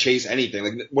trying to chase anything.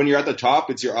 Like when you're at the top,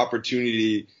 it's your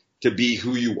opportunity to be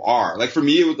who you are. Like for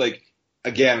me, it was like,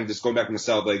 again, just going back to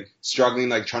myself, like struggling,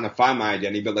 like trying to find my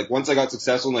identity. But like once I got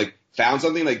successful and like found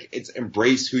something, like it's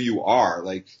embrace who you are.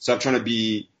 Like stop trying to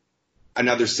be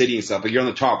another city and stuff. Like you're on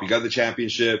the top, you got the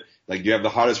championship, like you have the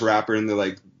hottest rapper in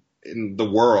the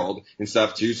world and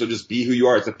stuff too. So just be who you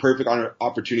are. It's a perfect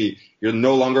opportunity. You're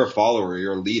no longer a follower.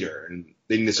 You're a leader, and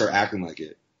they need to start acting like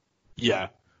it. Yeah.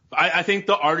 I think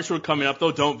the artists who are coming up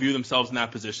though don't view themselves in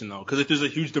that position though. Cause if there's a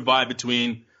huge divide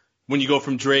between when you go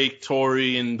from Drake,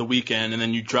 Tory, and The Weeknd, and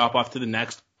then you drop off to the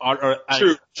next I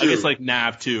guess like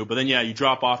Nav too. But then yeah, you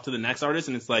drop off to the next artist,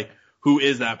 and it's like, who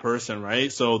is that person,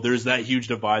 right? So there's that huge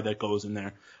divide that goes in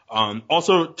there.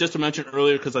 Also, just to mention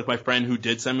earlier, cause like my friend who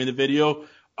did send me the video,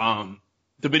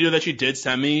 the video that she did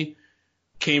send me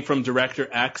came from Director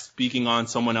X speaking on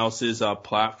someone else's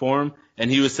platform,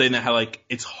 and he was saying that how like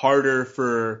it's harder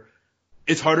for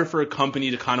a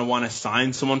company to kind of want to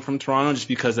sign someone from Toronto just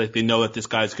because like they know that this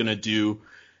guy's gonna do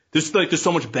this. Like there's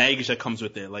so much baggage that comes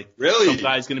with it. Like really, some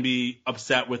guy's gonna be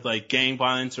upset with like gang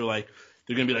violence, or like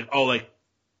they're gonna be like, oh, like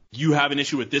you have an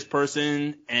issue with this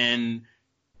person and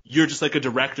you're just like a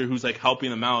director who's like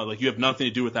helping them out. Like you have nothing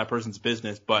to do with that person's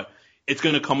business, but it's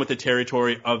going to come with the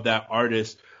territory of that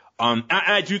artist.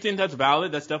 I do think that's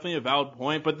valid. That's definitely a valid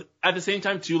point. But at the same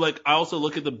time too, like I also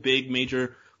look at the big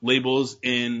major labels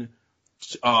in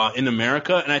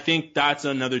America, and I think that's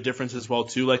another difference as well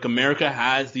too. Like America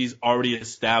has these already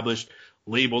established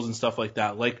labels and stuff like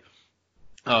that. Like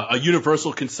a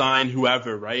Universal can sign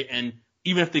whoever, right? And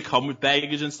even if they come with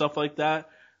baggage and stuff like that,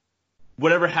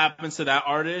 whatever happens to that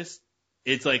artist,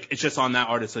 it's like, it's just on that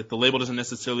artist. Like the label doesn't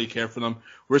necessarily care for them.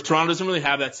 Whereas Toronto doesn't really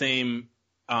have that same,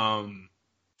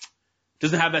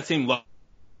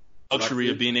 luxury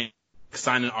of being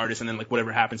sign an artist and then like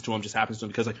whatever happens to him just happens to him,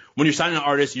 because like when you're signing an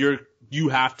artist, you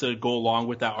have to go along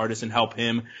with that artist and help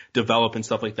him develop and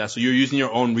stuff like that. So you're using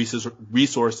your own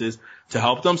resources to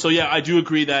help them. So yeah, I do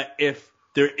agree that if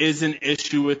there is an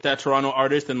issue with that Toronto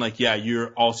artist, then like, yeah, you're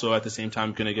also at the same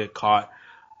time going to get caught,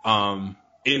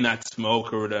 in that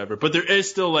smoke or whatever. But there is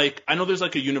still like, I know there's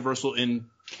like a Universal in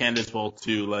Canada as well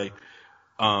too, like,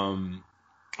 or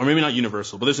maybe not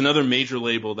Universal, but there's another major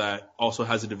label that also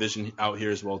has a division out here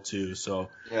as well too. So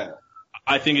yeah,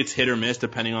 I think it's hit or miss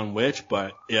depending on which,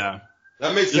 but yeah.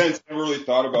 That makes sense. I never really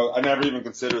thought about, I never even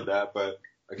considered that, but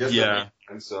I guess yeah. That makes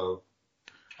sense. So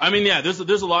I mean, yeah, there's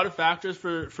a lot of factors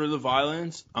for the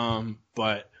violence,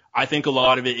 but I think a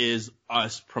lot of it is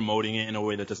us promoting it in a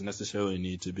way that doesn't necessarily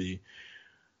need to be.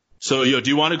 So, do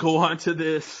you want to go on to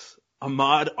this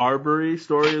Ahmaud Arbery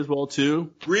story as well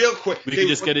too? Real quick. We can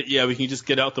just get it. Yeah, we can just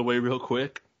get out the way real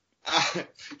quick.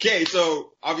 Okay,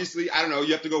 so obviously, I don't know.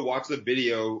 You have to go watch the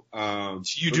video.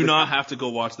 You do not have to go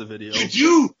watch the video. You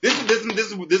do. This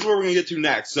is what we're gonna get to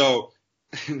next. So,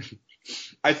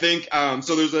 I think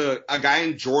so. There's a guy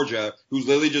in Georgia who's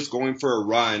literally just going for a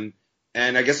run,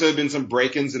 and I guess there have been some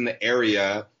break-ins in the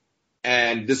area.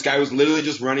 And this guy was literally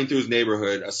just running through his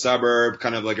neighborhood, a suburb,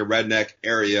 kind of like a redneck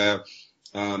area,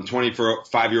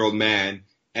 25-year-old man.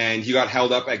 And he got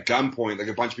held up at gunpoint, like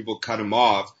a bunch of people cut him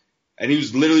off. And he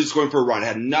was literally just going for a run. It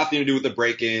had nothing to do with the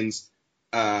break-ins.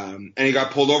 And he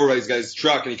got pulled over by this guy's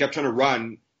truck, and he kept trying to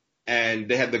run. And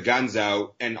they had the guns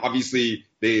out. And obviously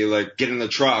they like get in the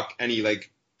truck, and he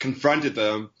like confronted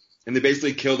them. And they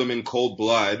basically killed him in cold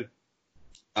blood.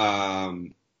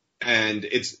 And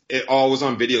it all was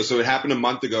on video. So it happened a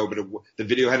month ago, but the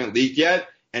video hadn't leaked yet,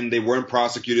 and they weren't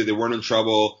prosecuted. They weren't in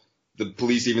trouble. The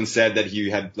police even said that he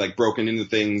had like broken into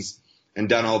things and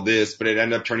done all this, but it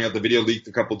ended up turning out the video leaked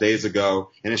a couple days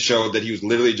ago, and it showed that he was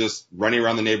literally just running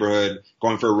around the neighborhood,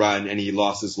 going for a run, and he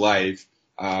lost his life.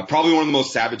 Probably one of the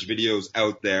most savage videos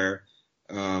out there.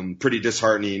 Pretty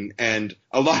disheartening. And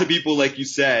a lot of people, like you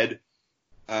said,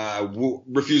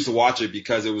 refused to watch it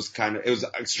because it was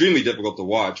extremely difficult to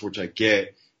watch, which I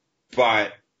get.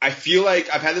 But I feel like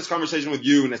I've had this conversation with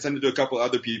you, and I sent it to a couple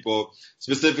other people,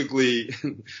 specifically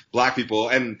black people,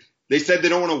 and they said they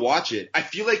don't want to watch it. I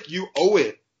feel like you owe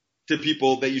it to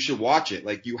people that you should watch it.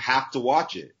 Like, you have to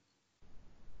watch it.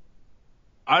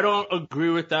 I don't agree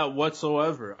with that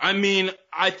whatsoever. I mean,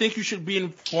 I think you should be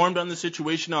informed on the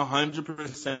situation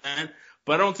 100%,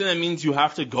 but I don't think that means you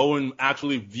have to go and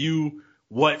actually view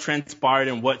what transpired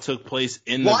and what took place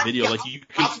in the video. Like, you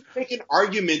can... How can you make an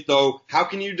argument, though? How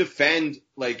can you defend,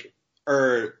 like,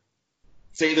 or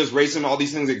say there's racism, all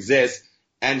these things exist,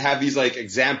 and have these, like,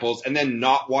 examples, and then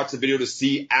not watch the video to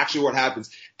see actually what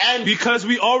happens? And because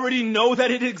we already know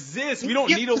that it exists. We don't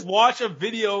need to watch a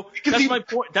video. That's my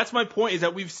point. That's my point, is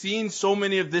that we've seen so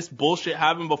many of this bullshit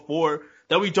happen before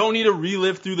that we don't need to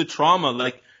relive through the trauma.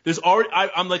 Like, there's already,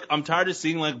 I'm tired of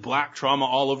seeing, like, black trauma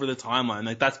all over the timeline.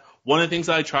 Like, that's one of the things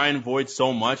that I try and avoid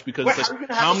so much, because it's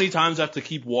like, how many times I have to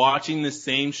keep watching the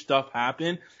same stuff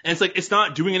happen? And it's like, it's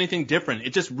not doing anything different.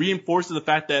 It just reinforces the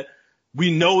fact that we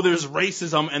know there's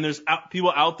racism, and there's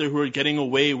people out there who are getting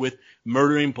away with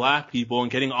murdering black people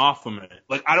and getting off from it.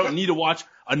 Like, I don't need to watch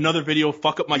another video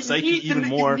fuck up my psyche even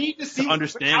more to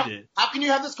understand it. How can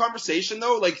you have this conversation,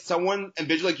 though? Like, someone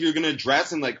envision, like, you're going to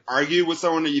address and, like, argue with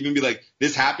someone to even be like,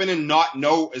 this happened, and not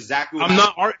know exactly what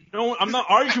happened? I'm not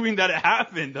arguing that it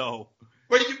happened, though.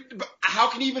 But how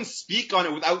can you even speak on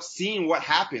it without seeing what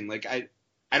happened? Like,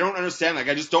 I don't understand. Like,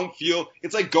 I just don't feel,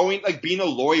 it's like being a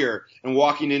lawyer and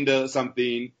walking into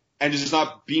something and just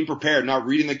not being prepared, not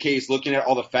reading the case, looking at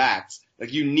all the facts.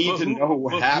 Like, you need to know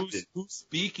what happened. Who's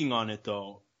speaking on it,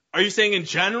 though? Are you saying in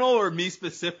general or me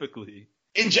specifically?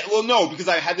 Well, no, because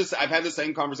I've had the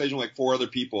same conversation with like 4 other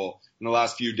people in the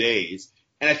last few days,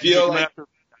 and I feel like you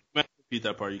might have to repeat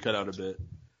that part. You cut out a bit.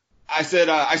 I said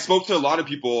I spoke to a lot of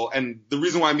people, and the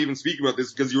reason why I'm even speaking about this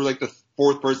is because you were like the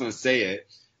 4th person to say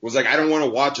it. Was like, I don't want to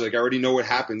watch it. Like, I already know what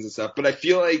happens and stuff. But I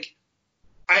feel like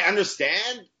I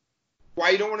understand why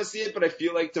you don't want to see it, but I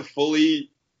feel like to fully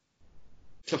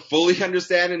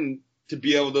understand and to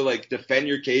be able to like defend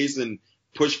your case and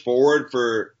push forward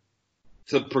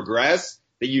to progress,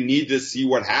 that you need to see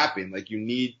what happened. Like, you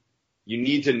need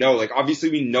to know. Like, obviously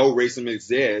we know racism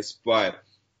exists, but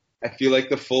I feel like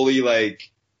to fully like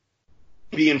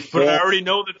be informed. But I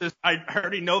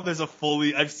already know there's a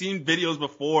fully, I've seen videos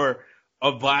before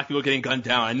of black people getting gunned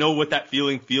down. I know what that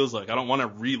feeling feels like. I don't want to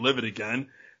relive it again.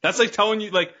 That's like telling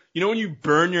you, like, you know when you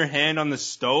burn your hand on the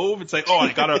stove? It's like, oh,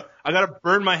 I gotta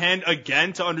burn my hand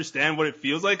again to understand what it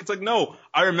feels like. It's like, no,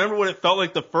 I remember what it felt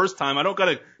like the first time. I don't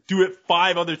gotta do it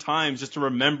 5 other times just to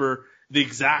remember the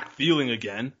exact feeling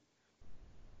again.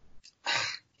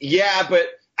 Yeah, but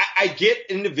I get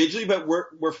individually, but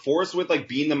we're forced with like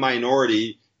being the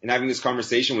minority and having this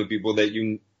conversation with people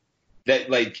that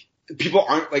like people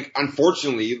aren't like,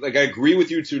 unfortunately, like I agree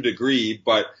with you to a degree,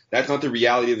 but that's not the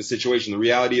reality of the situation. The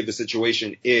reality of the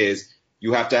situation is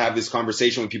you have to have this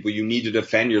conversation with people. You need to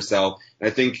defend yourself. And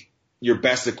I think you're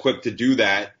best equipped to do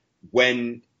that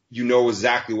when you know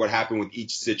exactly what happened with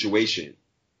each situation.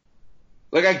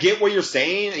 Like, I get what you're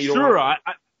saying. And you don't Sure,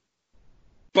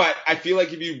 but I feel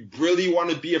like if you really want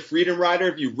to be a freedom rider,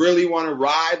 if you really want to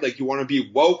ride, like you want to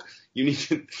be woke, you need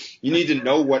to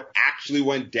know what actually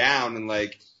went down, and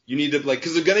like you need to like,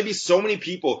 because there's gonna be so many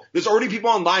people. There's already people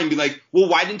online be like, well,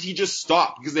 why didn't he just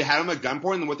stop? Because they had him at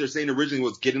gunpoint, and what they're saying originally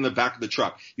was get in the back of the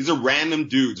truck. These are random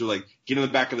dudes who are like, get in the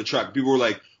back of the truck. People were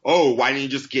like, oh, why didn't you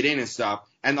just get in and stuff?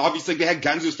 And obviously they had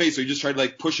guns to his face, so he just tried to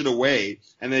like push it away,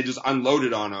 and they just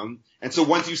unloaded on him. And so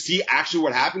once you see actually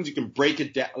what happens, you can break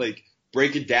it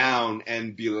down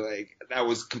and be like, that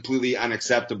was completely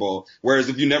unacceptable. Whereas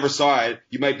if you never saw it,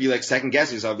 you might be like second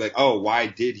guessing yourself, like, oh, why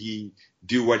did he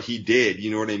do what he did?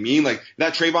 You know what I mean? Like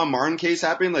that Trayvon Martin case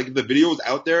happened, like the video is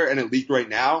out there and it leaked right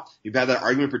now. You've had that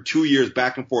argument for 2 years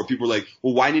back and forth. People are like,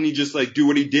 well, why didn't he just like do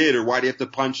what he did? Or why did he have to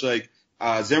punch like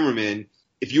Zimmerman?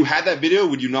 If you had that video,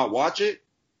 would you not watch it?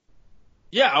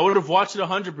 Yeah, I would have watched it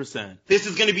 100%.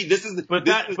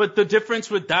 But the difference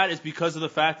with that is because of the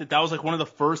fact that was like one of the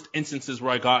first instances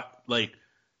where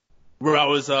I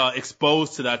was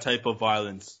exposed to that type of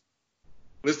violence.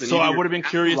 Listen, so I would have been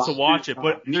curious to watch it,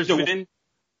 but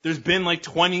there's been like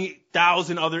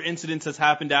 20,000 other incidents that's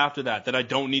happened after that I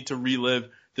don't need to relive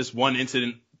this one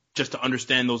incident just to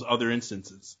understand those other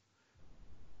instances.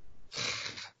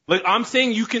 Like, I'm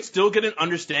saying you can still get an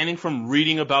understanding from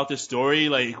reading about this story,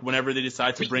 like, whenever they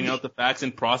decide to bring out the facts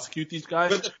and prosecute these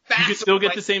guys. You can still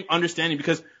get the same understanding,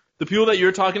 because the people that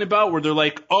you're talking about where they're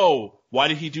like, oh, why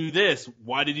did he do this?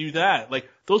 Why did he do that? Like,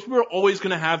 those people are always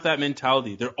going to have that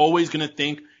mentality. They're always going to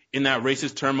think in that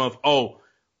racist term of, oh,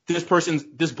 this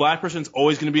black person's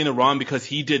always going to be in the wrong because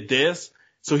he did this,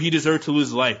 so he deserved to lose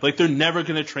his life. Like, they're never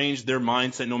going to change their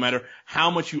mindset no matter how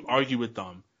much you argue with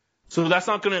them. So that's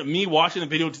not me watching the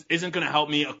video isn't going to help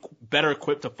me better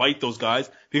equipped to fight those guys,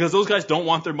 because those guys don't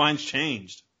want their minds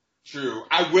changed. True.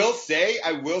 I will say,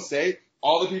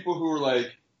 all the people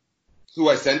who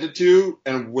I sent it to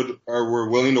and were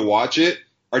willing to watch it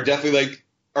are definitely like,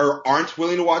 or aren't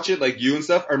willing to watch it, like you and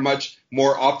stuff, are much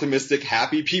more optimistic,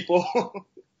 happy people.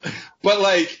 But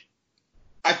like,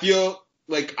 I feel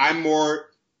like I'm more,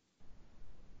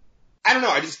 I don't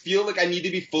know. I just feel like I need to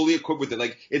be fully equipped with it.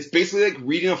 Like, it's basically like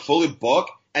reading a full book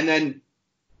and then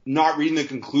not reading the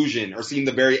conclusion or seeing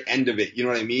the very end of it. You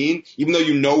know what I mean? Even though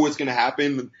you know what's going to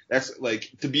happen, that's like,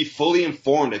 to be fully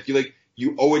informed. I feel like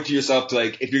you owe it to yourself to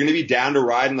like, if you're going to be down to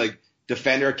ride and like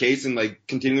defend our case and like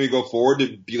continually go forward,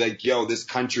 to be like, yo, this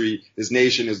country, this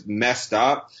nation is messed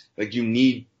up. Like, you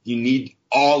need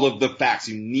all of the facts.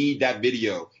 You need that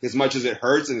video as much as it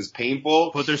hurts and is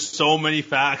painful. But there's so many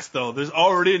facts though. There's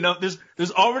already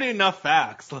enough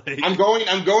facts. Like, I'm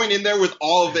going in there with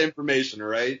all of the information, all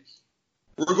right?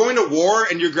 We're going to war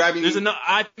and you're grabbing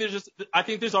I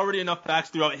think there's already enough facts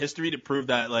throughout history to prove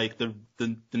that like the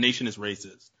nation is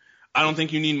racist. I don't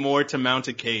think you need more to mount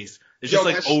a case. It's just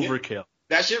like overkill.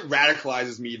 That shit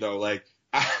radicalizes me though. Like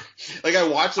I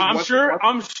watched it.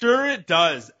 I'm sure it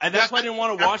does. And that's why I didn't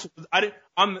want to watch it.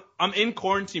 I'm in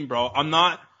quarantine, bro.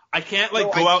 I can't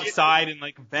go outside and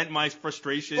like vent my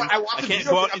frustration. Well, I can't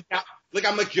go out.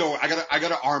 I'm like, yo, I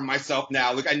gotta arm myself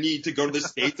now. Like, I need to go to the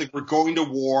States. Like, we're going to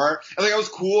war. And like, I was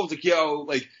cool. I was like, yo,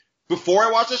 like, before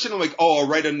I watched this shit, I'm like, oh, I'll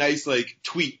write a nice like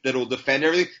tweet that'll defend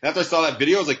everything. And after I saw that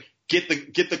video, I was like, get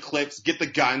the clips, get the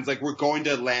guns. Like, we're going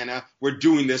to Atlanta. We're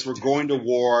doing this. We're going to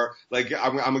war. Like,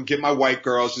 I'm gonna get my white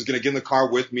girl. She's gonna get in the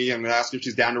car with me. I'm gonna ask her if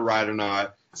she's down to ride or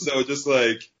not. So just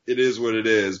like, it is what it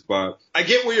is. But I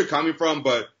get where you're coming from,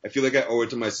 but I feel like I owe it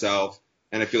to myself,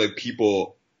 and I feel like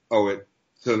people owe it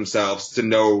to themselves to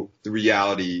know the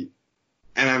reality.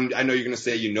 And I know you're gonna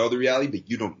say you know the reality, but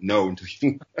you don't know until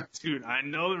you. Dude, I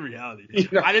know the reality. You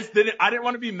know? I didn't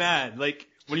want to be mad. Like,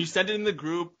 when you sent it in the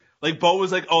group, like, Bo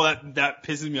was like, oh, that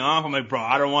pisses me off. I'm like, bro,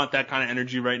 I don't want that kind of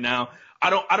energy right now. I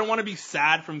don't want to be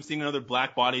sad from seeing another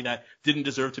black body that didn't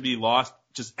deserve to be lost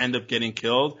just end up getting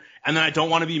killed. And then I don't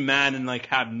want to be mad and like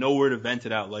have nowhere to vent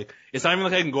it out. Like, it's not even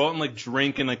like I can go out and like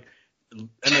drink and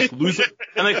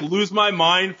lose my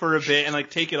mind for a bit and like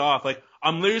take it off. Like,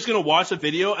 I'm literally just going to watch a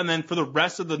video, and then for the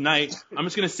rest of the night, I'm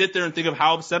just going to sit there and think of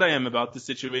how upset I am about this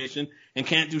situation and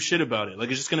can't do shit about it. Like,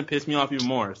 it's just going to piss me off even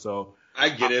more. So I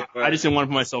get it. But I just didn't want to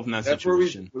put myself in that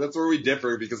situation. That's where we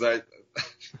differ, because I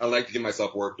like to get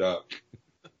myself worked up.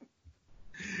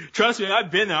 Trust me,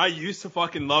 I've been there. I used to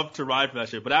fucking love to ride for that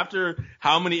shit. But after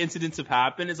how many incidents have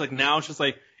happened, it's like now it's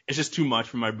just too much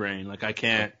for my brain. Like I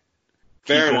can't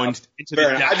keep going into the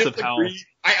depths of hell.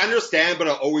 I understand, but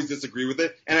I always disagree with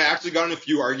it. And I actually got in a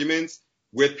few arguments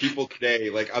with people today,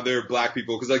 like other black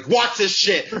people, because like, watch this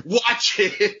shit, watch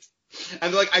it.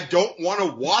 And they're like, I don't want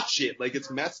to watch it. Like,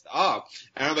 it's messed up.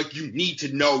 And I'm like, you need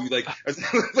to know. You like,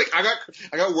 I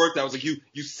got worked out. I was like,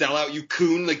 you sell out, you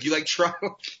coon. Like, you like try.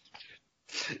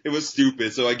 It was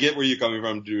stupid. So I get where you're coming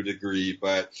from to a degree,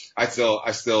 but I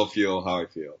still feel how I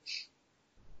feel.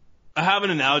 I have an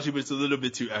analogy, but it's a little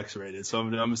bit too X-rated, so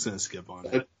I'm just gonna skip on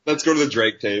it. Let's go to the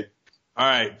Drake tape. All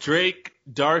right, Drake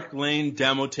Dark Lane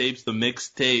demo tapes, the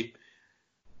mixtape.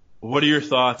 What are your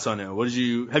thoughts on it?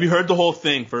 Have you heard the whole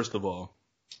thing, first of all?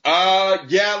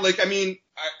 Yeah, like, I mean,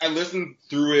 I listened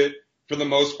through it for the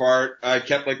most part. I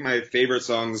kept like my favorite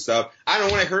songs and stuff. I don't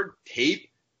know, when I heard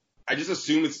tape, I just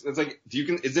assume it's like,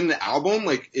 is it an album?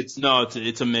 Like, No, it's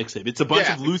a mixtape. It's a bunch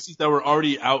of Lucy's that were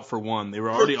already out for one. They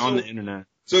were already on the internet.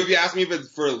 So if you ask me if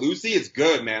it's for Lucy, it's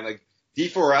good, man. Like,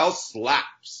 D4L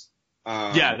slaps.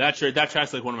 Yeah, that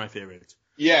track's like one of my favorites.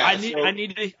 Yeah.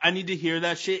 I need to hear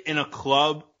that shit in a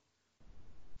club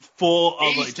full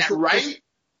of like,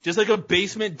 just like a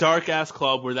basement dark ass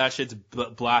club where that shit's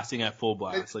blasting at full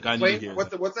blast. Like I need to hear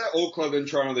what's that old club in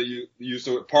Toronto that you used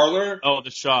to Parlor? Oh, the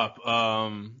Shop.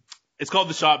 It's called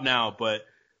the Shop now, but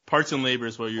Parts and Labor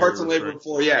is what you're Parts and Labor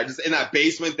before, yeah, just in that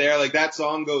basement there. Like that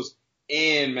song goes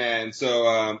in, man.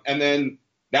 So and then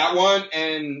that one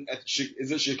and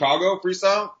is it Chicago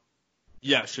Freestyle?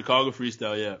 Yeah, Chicago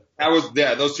Freestyle,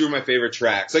 yeah. Those two are my favorite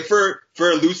tracks. Like for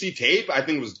a Lucy tape, I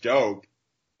think it was dope.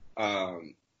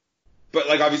 But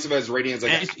like obviously by his ratings,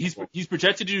 like he's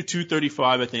projected to do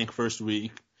 235, I think, first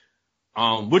week.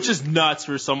 Which is nuts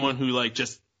for someone who like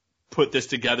just put this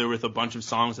together with a bunch of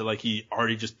songs that like he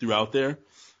already just threw out there.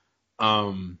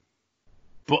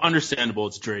 But understandable,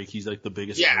 it's Drake. He's like the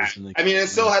biggest person. I mean, it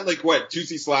still had like what,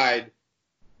 Tootsie Slide,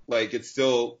 like it's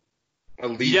still at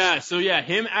least. Yeah, so yeah,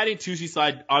 him adding Tootsie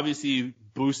Slide obviously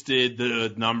boosted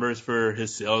the numbers for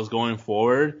his sales going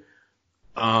forward.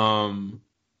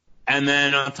 And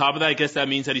then on top of that, I guess that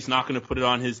means that he's not going to put it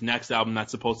on his next album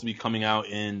that's supposed to be coming out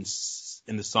in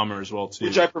the summer as well too.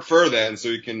 Which I prefer then, so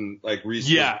you can like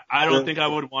Yeah, I don't think I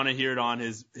would want to hear it on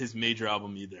his major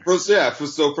album either.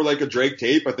 So for like a Drake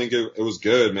tape, I think it was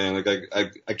good, man. Like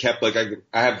I kept like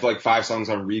I have like 5 songs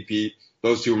on repeat.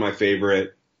 Those 2 are my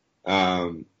favorite.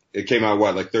 It came out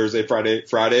like Thursday,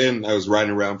 Friday, and I was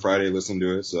riding around Friday listening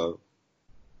to it. So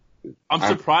I'm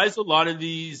surprised a lot of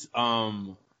these.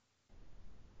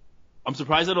 I'm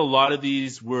surprised that a lot of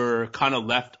these were kind of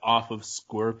left off of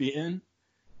Scorpion.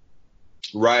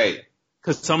 Right.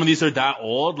 Because some of these are that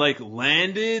old. Like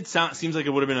Landed seems like it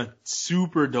would have been a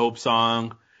super dope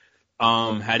song.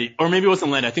 Or maybe it wasn't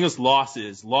Landed. I think it was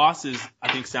Losses. Losses,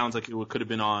 I think, sounds like it could have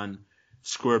been on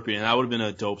Scorpion. That would have been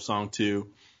a dope song too.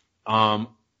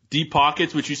 Deep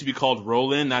Pockets, which used to be called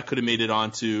Rollin', that could have made it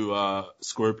onto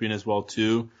Scorpion as well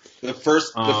too. The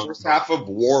first half of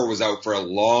War was out for a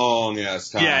long ass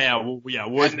time. Yeah.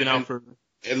 War's been out for.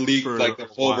 It leaked like the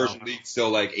full version leaked still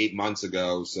like 8 months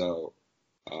ago. So,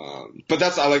 but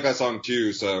I like that song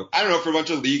too. So I don't know, for a bunch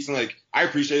of leaks, and like I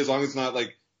appreciate it as long as it's not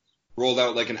like rolled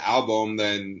out like an album.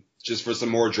 Then just for some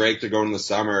more Drake to go in the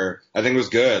summer, I think it was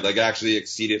good. Like it actually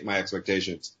exceeded my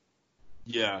expectations.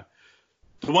 Yeah.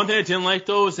 The one thing I didn't like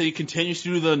though is that he continues to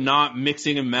do the not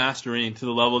mixing and mastering to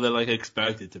the level that like I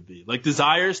expect it to be. Like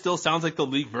Desire still sounds like the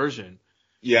leaked version.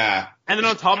 Yeah. And then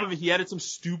on top of it, he added some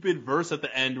stupid verse at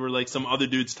the end where like some other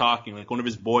dude's talking, like one of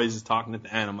his boys is talking at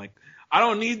the end. I'm like, I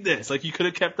don't need this. Like you could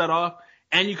have kept that off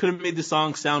and you could have made the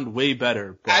song sound way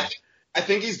better. But I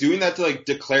think he's doing that to like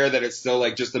declare that it's still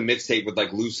like just a mixtape with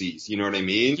like Lucy's. You know what I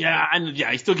mean? Yeah. And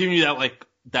yeah, he's still giving you that like,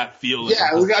 that feel.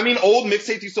 Yeah, I mean, old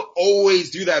mixtapes used to always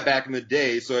do that back in the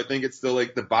day, so I think it's still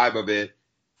like the vibe of it.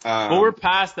 But we're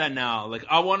past that now. Like,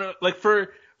 I want to, like, for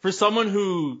someone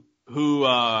who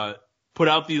put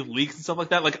out these leaks and stuff like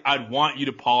that, like, I'd want you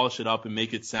to polish it up and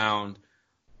make it sound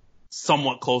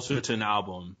somewhat closer to an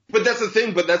album. But that's the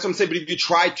thing, but that's what I'm saying. But if you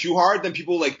try too hard, then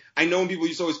people like, I know when people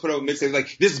used to always put out mixtapes,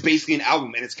 like, this is basically an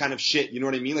album and it's kind of shit, you know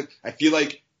what I mean? Like, I feel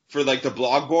like for like the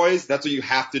Blog Boys, that's what you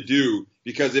have to do.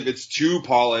 Because if it's too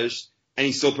polished and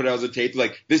he still put it out as a tape,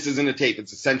 like, this isn't a tape.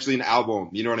 It's essentially an album.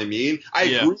 You know what I mean? I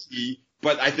agree,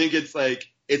 but I think it's like,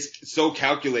 it's so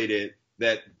calculated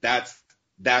that that's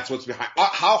what's behind.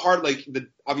 How hard, like,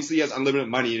 obviously he has unlimited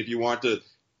money, and if you want to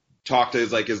talk to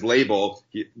his label,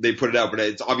 they put it out, but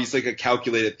it's obviously like a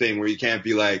calculated thing where you can't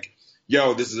be like,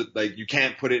 yo, this is, like, you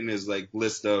can't put it in his, like,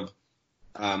 list of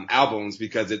albums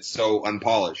because it's so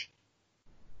unpolished.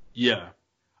 Yeah.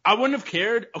 I wouldn't have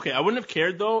cared. Okay, I wouldn't have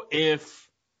cared though if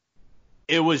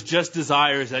it was just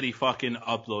Desires that he fucking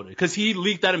uploaded. Because he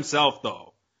leaked that himself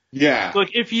though. Yeah. So,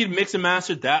 like, if he'd mixed and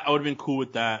mastered that, I would have been cool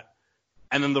with that.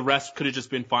 And then the rest could have just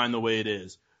been fine the way it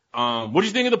is. What do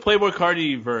you think of the Playboi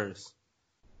Carti verse?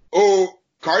 Oh,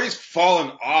 Carti's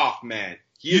fallen off, man.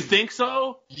 You think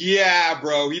so? Yeah,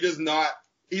 bro. He does not.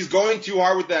 He's going too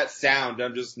hard with that sound.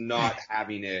 I'm just not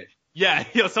having it. Yeah,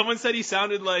 someone said he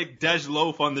sounded like Dej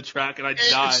Loaf on the track, and I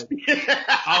died. Yeah.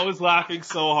 I was laughing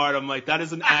so hard. I'm like, that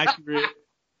is an accurate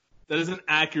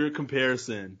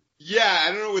comparison. Yeah,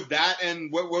 I don't know with that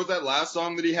and what was that last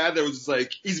song that he had that was just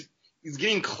like he's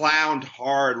getting clowned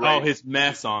hard. Like, oh, his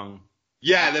meh song.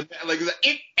 Yeah, like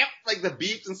the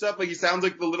beats and stuff. Like he sounds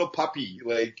like the little puppy.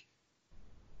 Like,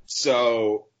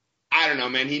 so I don't know,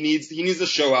 man. He needs to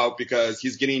show out because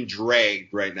he's getting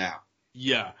dragged right now.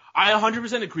 Yeah, I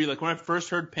 100% agree. Like when I first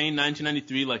heard Pain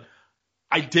 1993, like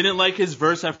I didn't like his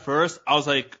verse at first. I was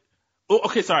like, oh,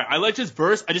 okay, sorry. I liked his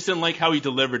verse. I just didn't like how he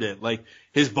delivered it. Like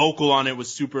his vocal on it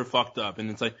was super fucked up. And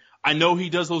it's like, I know he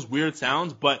does those weird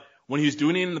sounds, but when he was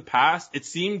doing it in the past, it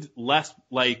seemed less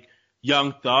like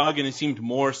Young Thug and it seemed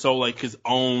more so like his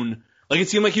own, like it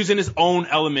seemed like he was in his own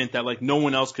element that like no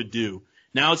one else could do.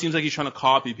 Now it seems like he's trying to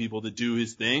copy people to do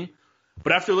his thing.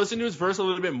 But after listening to his verse a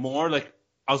little bit more, like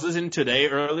I was listening today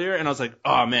earlier and I was like,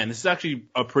 oh man, this is actually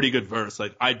a pretty good verse.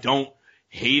 Like I don't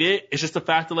hate it. It's just the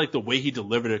fact that like the way he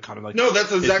delivered it kind of like no,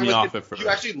 that's exactly me like, off at first. You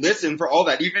actually listen for all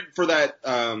that, even for that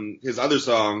his other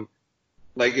song,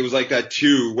 like it was like that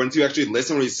too. Once you actually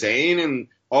listen to what he's saying and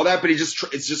all that, but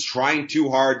it's just trying too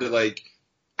hard to like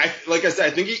I said,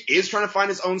 I think he is trying to find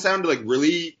his own sound to like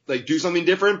really like do something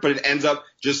different, but it ends up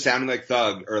just sounding like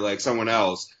Thug or like someone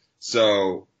else.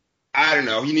 So I don't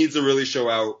know. He needs to really show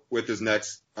out with his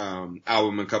next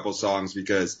album and couple songs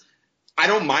because I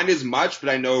don't mind as much, but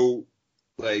I know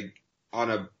like on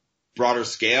a broader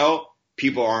scale,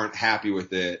 people aren't happy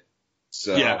with it.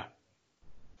 So yeah.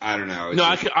 I don't know. No,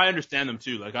 I understand them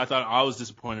too. Like I was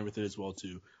disappointed with it as well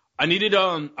too.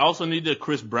 I also needed a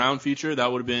Chris Brown feature.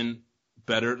 That would have been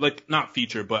better. Like not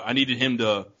feature, but I needed him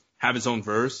to have his own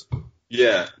verse.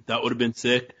 Yeah. That would have been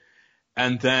sick.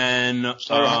 And then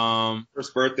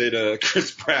first birthday to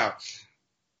Chris Brown.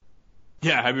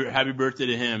 Yeah, happy birthday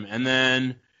to him. And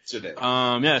then today.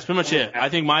 Yeah, that's pretty much it. I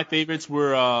think my favorites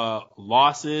were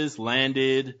Losses,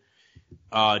 Landed,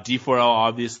 D4L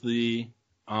obviously,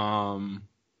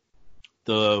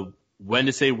 the When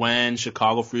to Say When,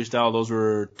 Chicago Freestyle, those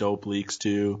were dope leaks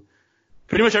too.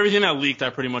 Pretty much everything that leaked I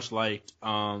pretty much liked.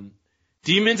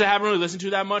 Demons I haven't really listened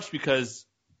to that much because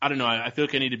I don't know, I feel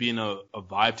like I need to be in a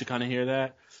vibe to kind of hear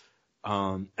that.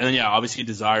 And then yeah, obviously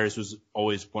Desires was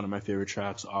always one of my favorite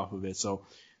tracks off of it. So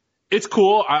it's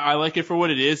cool. I like it for what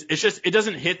it is. It's just, it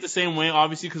doesn't hit the same way,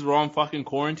 obviously, because we're all in fucking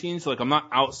quarantine. So like, I'm not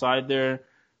outside there,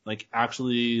 like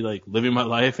actually like living my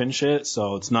life and shit.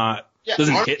 So it's not,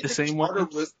 doesn't hit the same way.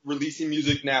 Releasing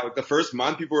music now, like the first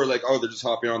month, people were like, oh, they're just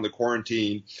hopping on the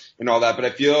quarantine and all that. But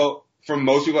I feel from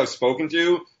most people I've spoken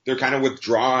to, they're kind of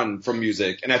withdrawn from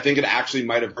music. And I think it actually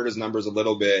might have hurt his numbers a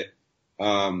little bit.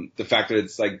 The fact that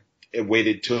it's like, it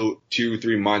waited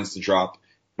 2-3 months to drop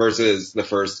versus the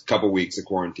first couple weeks of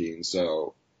quarantine.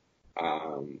 So,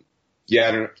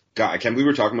 yeah, I can't believe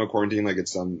we're talking about quarantine like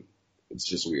it's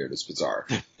just weird. It's bizarre.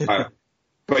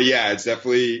 But yeah, it's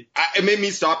definitely, it made me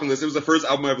stop and listen. It was the first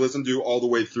album I've listened to all the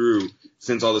way through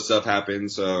since all this stuff happened.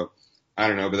 So I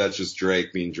don't know, but that's just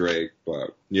Drake being Drake.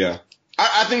 But yeah,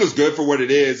 I think it was good for what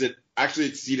it is. It actually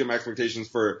exceeded my expectations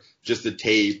for just the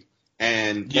tape.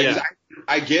 And like, yeah.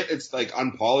 I get it's like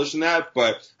unpolished in that,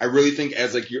 but I really think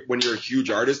as like when you're a huge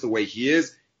artist the way he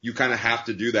is, you kind of have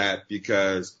to do that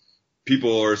because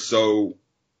people are so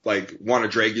like want to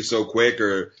drag you so quick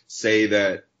or say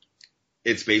that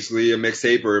it's basically a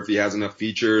mixtape or if he has enough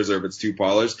features or if it's too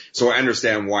polished. So I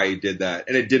understand why he did that.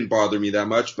 And it didn't bother me that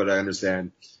much, but I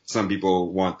understand some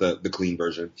people want the clean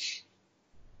version.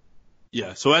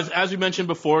 Yeah. So as we mentioned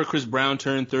before, Chris Brown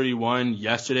turned 31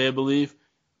 yesterday, I believe.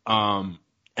 And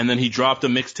then he dropped a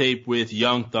mixtape with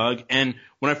Young Thug. And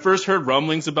when I first heard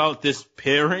rumblings about this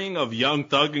pairing of Young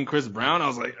Thug and Chris Brown, I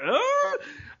was like,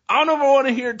 I don't know if I want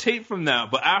to hear tape from that.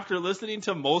 But after listening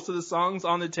to most of the songs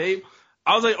on the tape,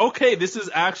 I was like, okay, this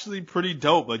is actually pretty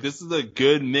dope. Like, this is a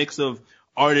good mix of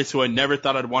artists who I never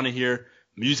thought I'd want to hear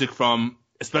music from,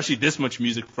 especially this much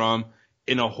music from,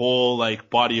 in a whole, like,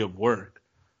 body of work.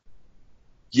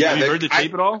 Yeah. Have you heard the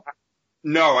tape at all?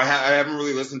 No, I haven't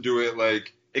really listened to it.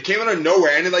 Like, it came out of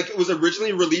nowhere, and it was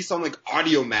originally released on like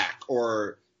Audio Mac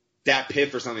or Dat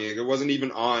Piff or something. Like, it wasn't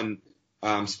even on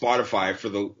Spotify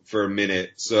for a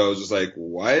minute. So I was just like,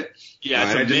 what?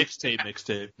 Yeah, it's a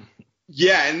mixtape.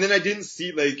 Yeah, and then I didn't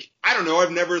see, like, I don't know,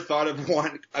 I've never thought of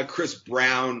a Chris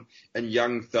Brown and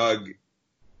Young Thug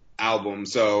album,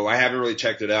 so I haven't really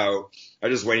checked it out.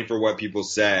 I'm just waiting for what people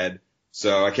said,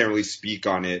 so I can't really speak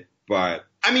on it. But,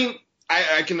 I mean,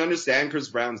 I can understand Chris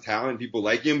Brown's talent, people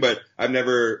like him, but I've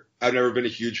never been a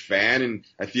huge fan, and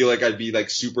I feel like I'd be, like,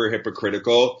 super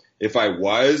hypocritical if I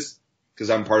was, because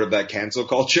I'm part of that cancel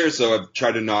culture, so I've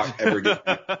tried to not ever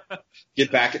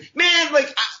get back. Man,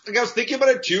 like I was thinking about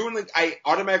it too, and like I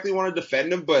automatically want to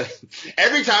defend him, but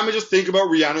every time I just think about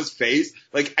Rihanna's face,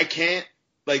 like I couldn't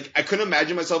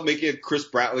imagine myself making a Chris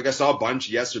Brown. Like I saw a bunch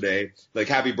yesterday, like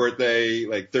happy birthday,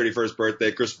 like 31st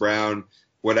birthday, Chris Brown,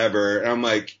 whatever, and I'm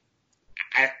like,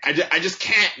 I just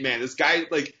can't, man. This guy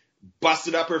like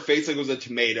busted up her face like it was a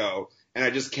tomato, and I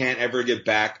just can't ever get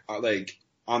back like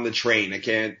on the train. I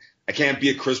can't be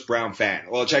a Chris Brown fan.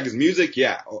 Well, I'll check his music,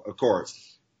 yeah, of course.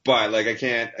 But like I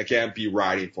can't be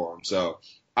riding for him. So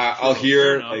I'll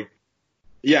hear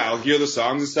I'll hear the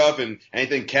songs and stuff, and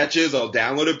anything catches, I'll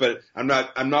download it. But I'm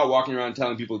not walking around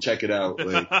telling people to check it out.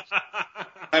 Like,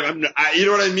 you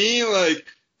know what I mean? Like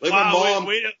wow, my mom.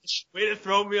 Way to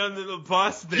throw me under the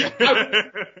bus there.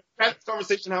 Had this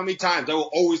conversation how many times? I will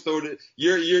always throw it.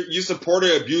 You support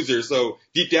an abuser, so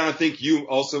deep down I think you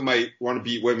also might want to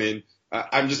beat women.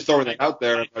 I'm just throwing that out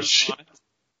there.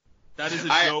 That is a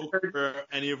joke for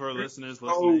any of our listeners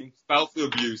listening. Spousal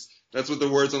abuse. That's what the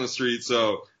words on the street.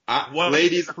 So,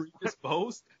 ladies,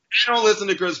 predisposed? I don't listen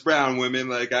to Chris Brown, women.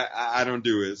 Like, I don't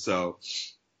do it. So,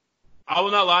 I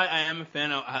will not lie. I am a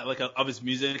fan of his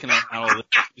music, and I'll listen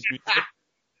to his music.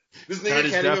 This nigga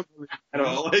can't even at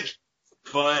all. Like,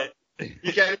 but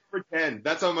you can't even pretend.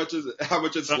 That's how much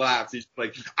it slaps. He's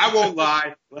like, I won't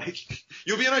lie. Like,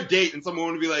 you'll be on a date and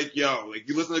someone will be like, yo, like,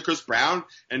 you listen to Chris Brown,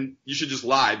 and you should just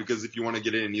lie because if you want to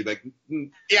get in, you're like,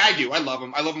 yeah, I do. I love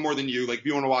him. I love him more than you. Like, if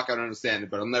you want to walk out, I understand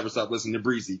it, but I'll never stop listening to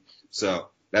Breezy. So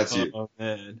that's you. Oh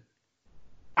man,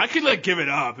 I could like give it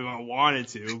up if I wanted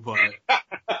to, but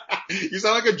you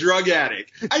sound like a drug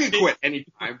addict. I can quit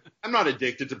anytime. I'm not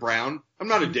addicted to Brown. I'm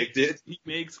not addicted. He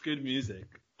makes good music.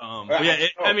 But yeah,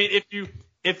 I mean,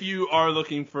 if you are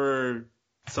looking for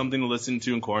something to listen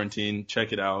to in quarantine,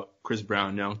 check it out. Chris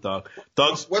Brown, Young Thug.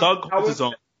 Thug holds his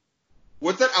own.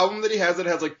 What's that album that he has that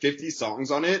has like 50 songs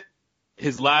on it?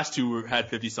 His last two had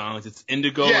 50 songs. It's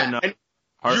Indigo and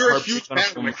you're a huge fan.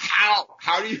 I'm like, how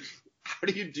do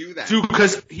you do that? Dude,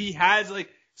 because he has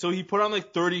he put on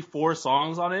like 34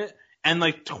 songs on it, and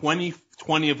like 20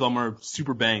 of them are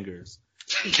super bangers.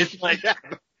 It's like.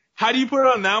 How do you put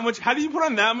on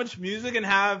that much music and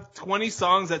have 20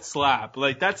 songs that slap?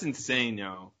 Like, that's insane,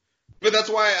 yo. But that's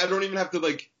why I don't even have to,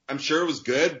 like, I'm sure it was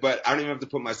good, but I don't even have to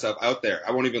put myself out there.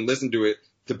 I won't even listen to it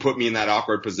to put me in that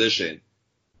awkward position.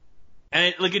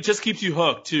 And, it just keeps you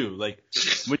hooked, too. Like,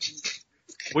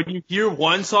 when you hear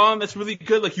one song that's really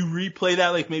good, like, you replay that,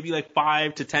 like, maybe,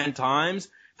 5 to 10 times,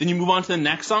 then you move on to the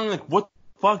next song, like, what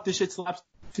the fuck, this shit slaps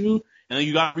too? And then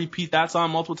you gotta repeat that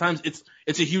song multiple times. It's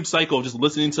a huge cycle of just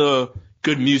listening to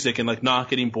good music and not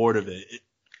getting bored of it.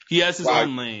 He has his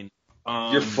own lane.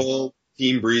 You're full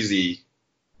Team Breezy.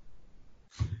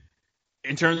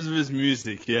 In terms of his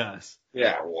music, yes.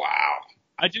 Yeah, wow.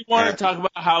 I do want to talk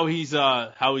about how he's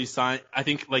signed. I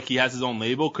think he has his own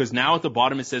label, because now at the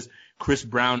bottom it says Chris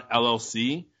Brown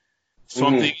LLC. So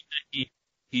I'm thinking that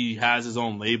he has his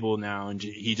own label now and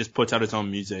he just puts out his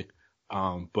own music.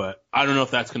 But I don't know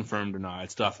if that's confirmed or not.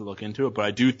 I'd still have to look into it. But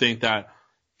I do think that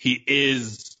he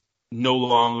is no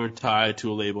longer tied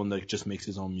to a label and just makes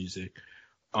his own music.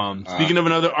 Speaking of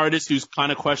another artist who's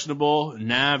kind of questionable,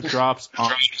 Nav drops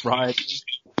on Friday.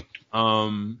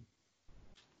 I'm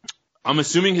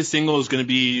assuming his single is going to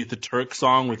be the Turk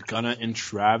song with Gunna and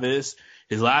Travis.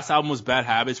 His last album was Bad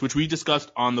Habits, which we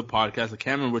discussed on the podcast. I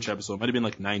can't remember which episode. It might have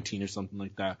been 19 or something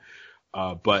like that.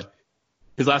 But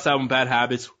his last album, Bad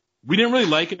Habits, we didn't really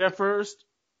like it at first,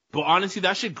 but honestly,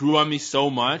 that shit grew on me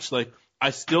so much. I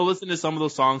still listen to some of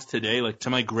those songs today, To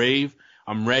My Grave,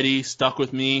 I'm Ready, Stuck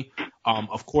With Me.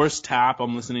 Of course, Tap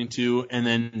I'm listening to, and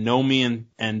then Know Me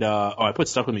and I put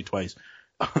Stuck With Me twice.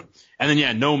 And then,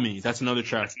 yeah, Know Me, that's another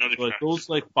track. Those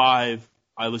 5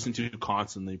 I listen to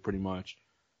constantly, pretty much.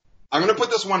 I'm going to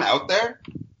put this one out there.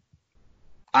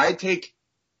 I take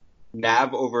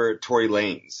Nav over Tory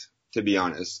Lanez, to be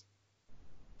honest.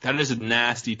 That is a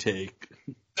nasty take.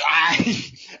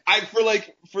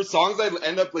 For songs I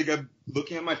end up I'm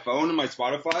looking at my phone and my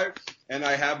Spotify, and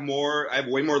I have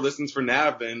way more listens for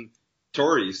Nav than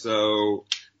Tory, so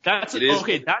that's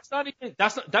okay.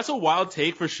 That's a wild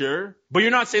take for sure. But you're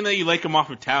not saying that you like him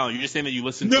off of talent. You're just saying that you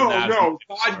listen to Nav.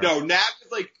 No. Nav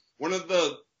is one of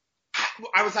the.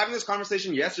 I was having this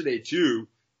conversation yesterday too,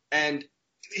 and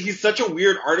he's such a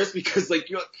weird artist because like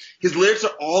his lyrics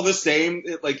are all the same.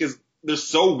 They're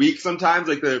so weak sometimes.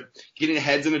 Like the getting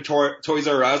heads into Toys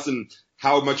R Us and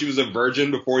how much he was a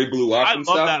virgin before he blew up and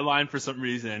stuff. I love that line for some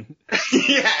reason.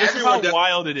 Yeah, this is how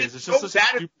wild it is. It's just such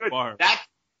a stupid bar.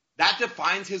 That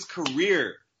defines his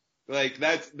career. Like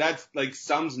that's like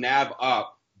sums Nav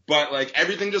up. But like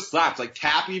everything just slaps. Like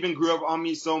Tap even grew up on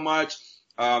me so much.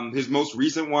 His most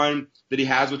recent one that he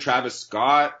has with Travis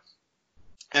Scott.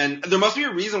 And there must be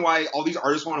a reason why all these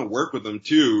artists want to work with him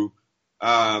too.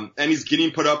 And he's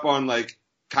getting put up on like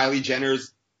Kylie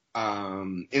Jenner's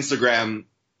Instagram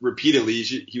repeatedly.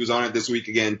 He was on it this week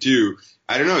again too.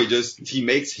 I don't know. He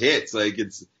makes hits. Like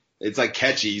it's like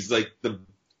catchy. He's like the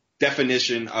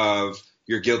definition of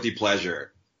your guilty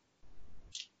pleasure.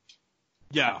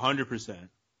 Yeah, 100%.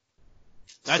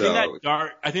 I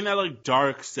think that like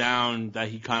dark sound that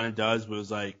he kind of does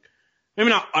was like maybe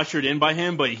not ushered in by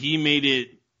him, but he made it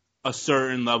a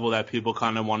certain level that people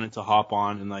kind of wanted to hop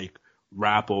on and like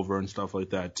rap over and stuff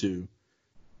like that too.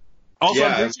 Also,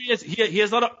 I'm pretty sure he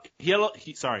has a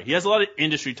lot of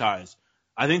industry ties.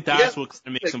 I think that's what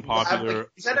makes him popular.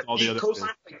 He's had a beat co-sign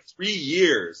for like 3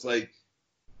 years. Like,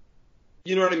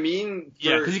 you know what I mean?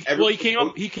 Yeah, because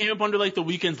he came up under like the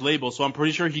Weeknd's label, so I'm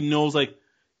pretty sure he knows like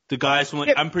the guys from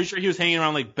like I'm pretty sure he was hanging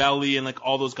around like Belly and like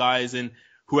all those guys and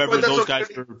whoever those guys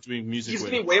are doing music with. He's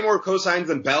getting way more co-signs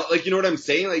than Bell. Like, you know what I'm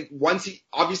saying? Like, once he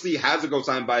obviously has a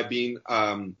co-sign by being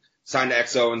signed to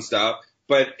EXO and stuff,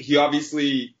 but he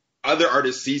obviously other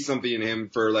artists see something in him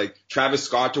for like Travis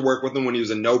Scott to work with him when he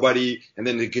was a nobody, and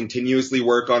then to continuously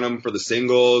work on him for the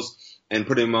singles and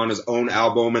put him on his own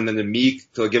album, and then to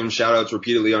Meek to give him shout outs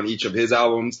repeatedly on each of his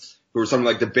albums, who are some of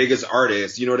like the biggest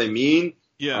artists. You know what I mean?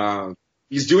 Yeah.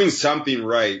 He's doing something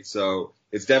right, so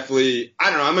it's definitely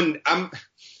I don't know.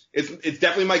 It's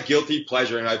definitely my guilty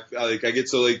pleasure, and I get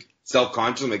so like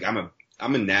self-conscious. I'm like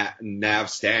I'm a Nav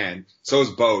stan. So is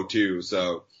Bo too.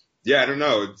 So yeah, I don't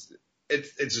know.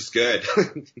 It's just good.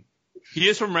 He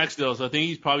is from Rexdale, so I think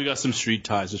he's probably got some street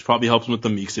ties, which probably helps him with the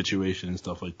Meek situation and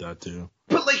stuff like that too.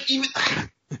 But like even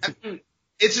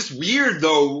it's just weird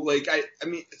though. Like I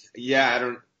mean, yeah, I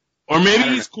don't. Or maybe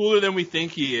he's cooler than we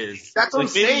think he is. That's what I'm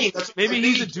saying. Maybe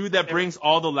he's a dude that brings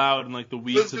all the loud and like the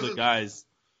weed to the guys.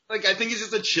 Like I think he's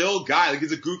just a chill guy. Like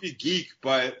he's a goofy geek,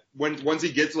 but once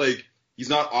he gets like he's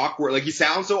not awkward. Like he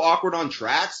sounds so awkward on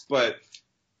tracks, but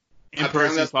in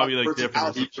person that's probably like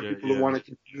different for people who want to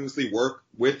continuously work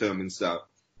with him and stuff.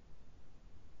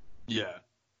 Yeah.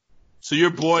 So your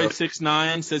boy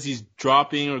 6ix9ine says he's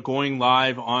dropping or going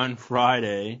live on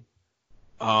Friday.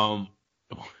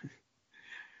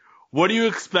 What do you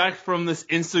expect from this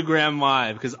Instagram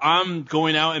live? Because I'm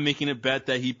going out and making a bet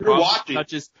that he probably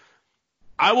touches.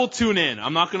 I will tune in.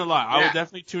 I'm not gonna lie. I will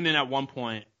definitely tune in at one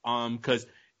point. Because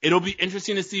it'll be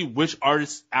interesting to see which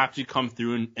artists actually come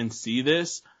through and see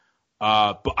this.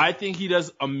 But I think he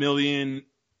does 1 million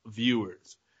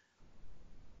viewers.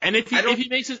 And if he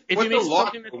makes it,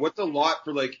 what's a lot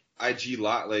for like IG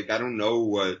lot? Like I don't know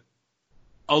what.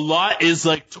 A lot is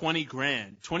like 20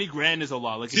 grand. 20 grand is a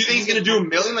lot. Like, do you think he's gonna do 1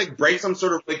 million? Like break some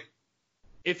sort of like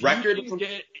record?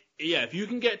 If you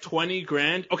can get 20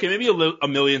 grand, okay, maybe 1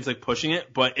 million's like pushing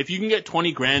it, but if you can get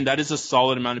 20 grand, that is a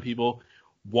solid amount of people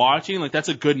watching. Like that's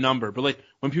a good number. But like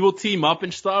when people team up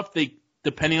and stuff, they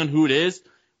depending on who it is,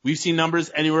 we've seen numbers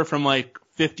anywhere from like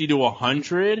 50 to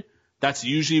 100. That's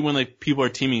usually when like people are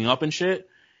teaming up and shit.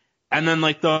 And then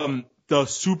like the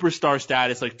superstar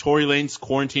status, like Tory Lane's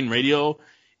Quarantine Radio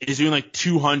is doing like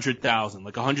 200,000,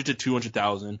 like 100 to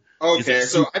 200,000. Okay,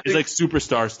 so I think it's like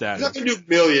superstar status. He's not gonna do 1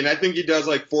 million. I think he does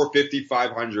like 450,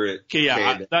 500. Okay,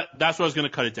 yeah, that's what I was gonna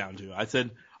cut it down to. I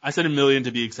said 1 million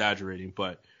to be exaggerating,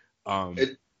 but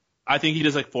I think he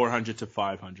does like 400 to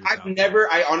 500.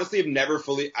 I honestly have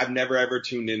never ever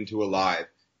tuned into a live,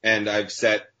 and I've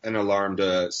set an alarm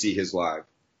to see his live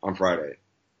on Friday.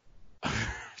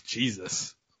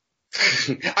 Jesus.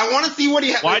 I want to see what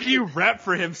he has. Why do you rep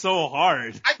for him so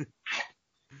hard?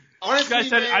 Honestly, this guy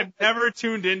said, I've never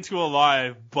tuned into a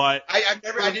live, but I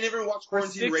didn't even watch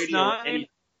Quarantine Radio.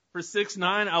 For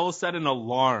 6ix9ine, I will set an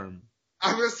alarm.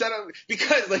 I'm gonna set up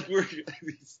because like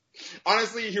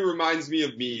honestly, he reminds me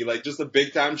of me, like just a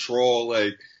big time troll.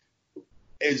 Like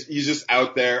he's just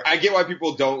out there. I get why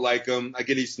people don't like him. I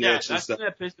get he snitched and stuff. That's the thing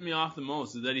that pissed me off the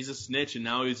most is that he's a snitch, and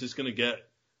now he's just gonna get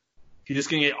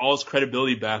all his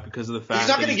credibility back because of the fact he's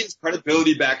not going to get his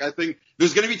credibility back. I think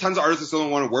there's going to be tons of artists that still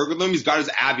don't want to work with him. He's got his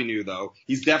avenue though.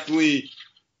 He's definitely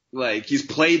like he's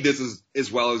played this as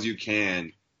well as you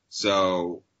can.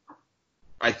 So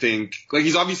I think like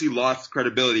he's obviously lost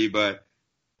credibility, but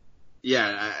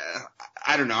yeah,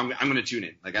 I don't know. I'm going to tune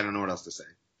in. Like I don't know what else to say.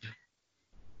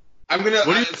 I'm gonna.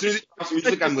 What do you as soon as he's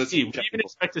like, I'm listening. What do you even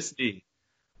expect to see?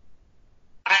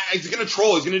 He's gonna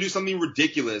troll. He's gonna do something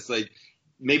ridiculous, like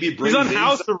maybe bring. He's on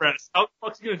house arrest. How the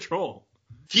fuck's he gonna troll?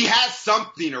 He has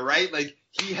something, all right? Like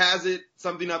he has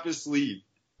something up his sleeve.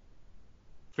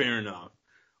 Fair enough.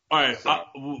 All right.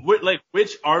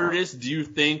 Which artists do you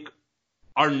think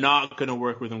are not gonna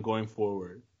work with him going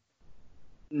forward?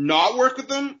 Not work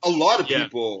with him? A lot of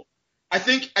people. I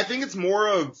think it's more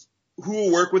of who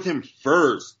will work with him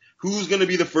first. Who's gonna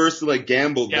be the first to like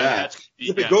gamble that?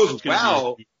 If it goes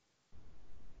well,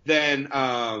 then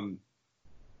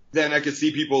I could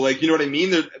see people like, you know what I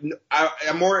mean?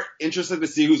 I'm more interested to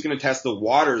see who's gonna test the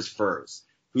waters first.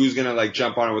 Who's gonna like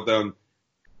jump on it with them?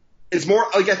 It's more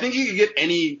like I think you could get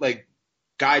any like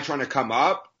guy trying to come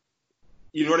up.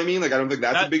 You know what I mean? Like I don't think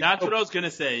that's a big. That's what I was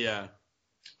gonna say. Yeah.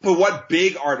 But what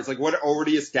big artist? Like what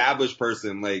already established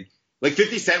person? Like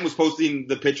 50 Cent was posting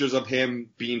the pictures of him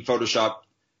being photoshopped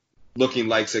looking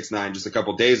like 6ix9ine just a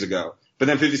couple days ago. But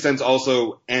then 50 Cent's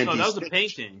also anti. No, that was a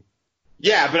painting.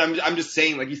 Yeah, but I'm just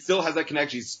saying like he still has that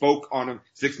connection. He spoke on him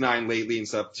 6ix9ine lately and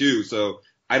stuff too. So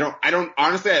I don't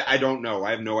honestly I don't know.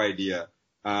 I have no idea.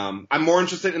 I'm more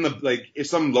interested in the like if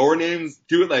some lower names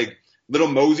do it like Little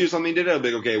Mosey or something did it, I'll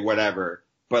be like, okay, whatever.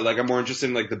 But like I'm more interested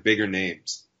in like the bigger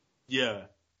names. Yeah.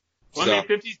 Well, I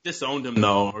mean, 50's disowned him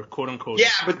though, or quote unquote. Yeah,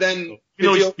 but then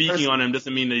he's speaking on him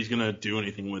doesn't mean that he's gonna do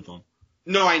anything with him.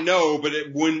 No, I know, but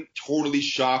it wouldn't totally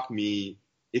shock me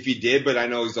if he did. But I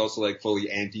know he's also like fully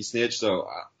anti-snitch, so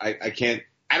I can't.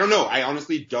 I don't know. I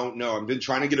honestly don't know. I've been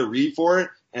trying to get a read for it,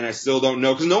 and I still don't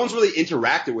know because no one's really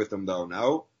interacted with him though.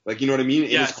 No, like you know what I mean?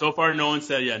 Yeah. So far, no one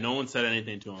said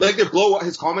anything to him. Like they blow up.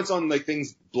 His comments on like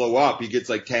things blow up. He gets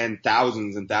like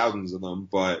thousands and thousands of them,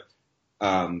 but.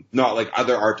 Not like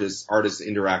other artists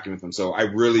interacting with them. So I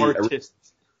really,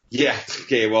 yeah.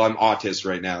 Okay. Well, I'm autist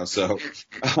right now. So,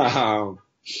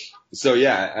 so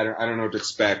yeah, I don't know what to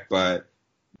expect, but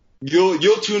you'll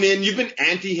tune in. You've been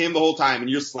anti him the whole time and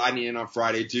you're sliding in on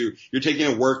Friday too. You're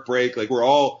taking a work break. Like we're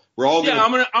all yeah,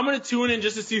 I'm gonna tune in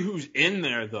just to see who's in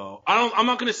there though. I'm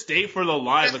not gonna stay for the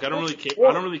live. Like I don't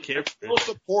really care. Full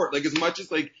support. Like as much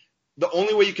as like the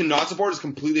only way you can not support is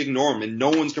completely ignore him and no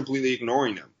one's completely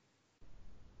ignoring him.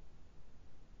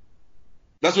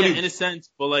 That's what in a sense,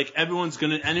 but like anyone's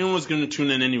gonna tune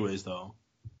in anyways, though.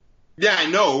 Yeah, I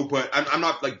know, but I'm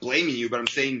not like blaming you, but I'm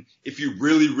saying if you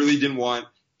really, really didn't want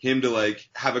him to like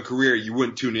have a career, you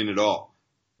wouldn't tune in at all.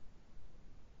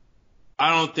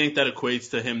 I don't think that equates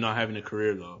to him not having a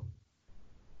career, though.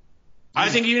 I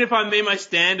think even if I made my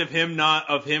stand of him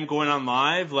going on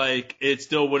live, like it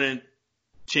still wouldn't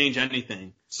change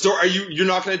anything. So you're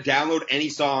not going to download any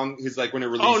song his like when it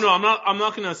releases? Oh no, I'm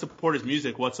not going to support his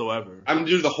music whatsoever. I'm going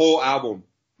to do the whole album.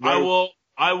 No.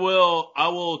 I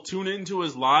will tune into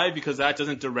his live because that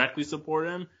doesn't directly support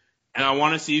him, and I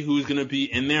want to see who's going to be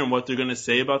in there and what they're going to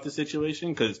say about the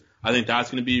situation because I think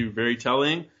that's going to be very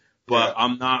telling. But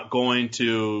I'm not going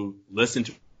to listen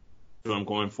to him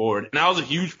going forward. And I was a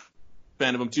huge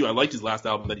fan of him too. I liked his last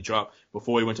album that he dropped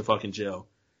before he went to fucking jail.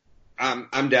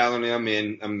 I'm downloading. I'm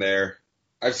in. I'm there.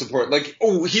 I support, like,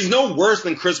 he's no worse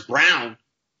than Chris Brown.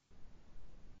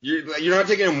 You're not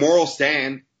taking a moral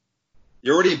stand.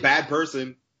 You're already a bad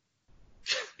person.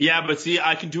 Yeah, but see,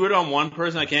 I can do it on one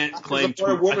person. I can't claim two.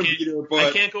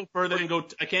 I can't go further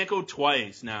I can't go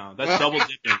twice now. That's double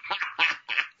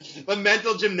dipping. The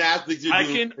mental gymnastics you're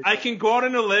doing. I can go out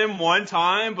on a limb one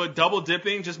time, but double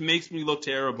dipping just makes me look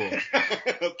terrible.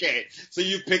 Okay, so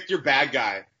you picked your bad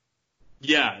guy.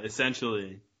 Yeah,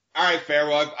 essentially. All right, fair.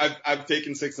 Well, I've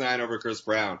taken 6ix9ine over Chris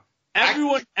Brown.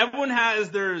 Everyone has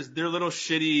their little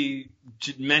shitty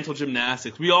mental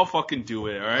gymnastics. We all fucking do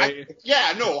it, all right?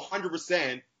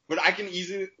 100%. But I can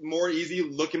more easy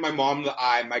look at my mom in the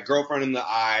eye, my girlfriend in the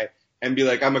eye, and be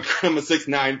like, I'm a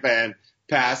 6ix9ine fan.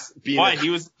 Pass. Why? He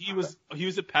was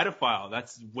a pedophile.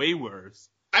 That's way worse.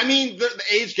 I mean, the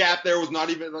age gap there was not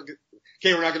even like.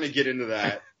 Okay, we're not going to get into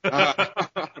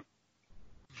that.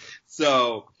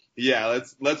 So. Yeah,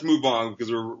 let's move on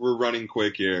because we're running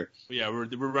quick here. Yeah,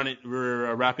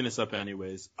 we're wrapping this up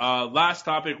anyways. Last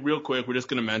topic, real quick. We're just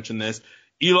gonna mention this.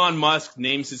 Elon Musk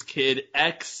names his kid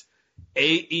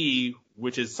XAE,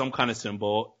 which is some kind of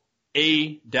symbol,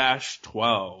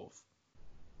 A-12.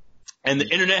 And the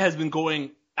internet has been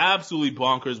going absolutely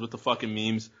bonkers with the fucking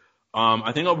memes.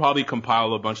 I think I'll probably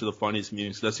compile a bunch of the funniest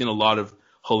memes because I've seen a lot of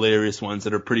hilarious ones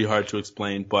that are pretty hard to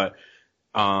explain, but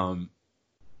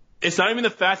it's not even the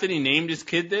fact that he named his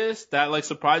kid this that like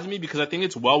surprised me because I think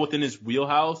it's well within his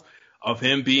wheelhouse of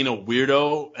him being a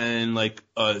weirdo and like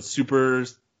a super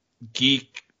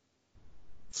geek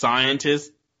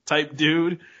scientist type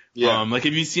dude. Yeah. Like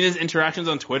if you've seen his interactions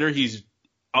on Twitter, he's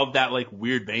of that like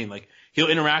weird vein. Like he'll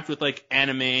interact with like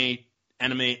anime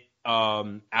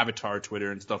avatar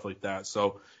Twitter and stuff like that.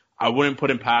 So I wouldn't put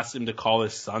him past him to call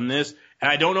his son this. And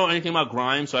I don't know anything about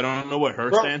Grimes, so I don't know what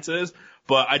her stance is.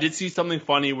 But I did see something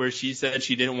funny where she said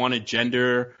she didn't want to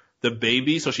gender the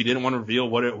baby, so she didn't want to reveal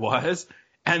what it was.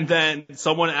 And then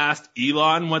someone asked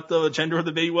Elon what the gender of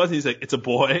the baby was, and he's like, it's a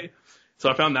boy. So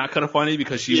I found that kind of funny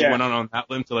because she went on that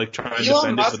limb to like try and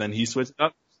defend it, but then he switched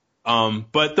up.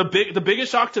 But the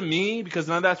biggest shock to me, because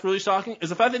none of that's really shocking, is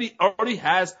the fact that he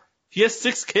has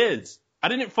 6 kids. I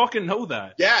didn't fucking know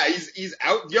that. Yeah, he's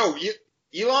out. Yo,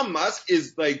 Elon Musk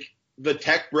is like the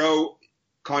tech bro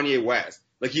Kanye West.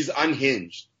 Like he's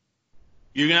unhinged.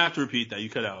 You're gonna have to repeat that. You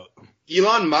cut out.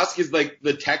 Elon Musk is like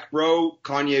the tech bro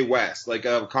Kanye West. Like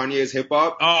Kanye's hip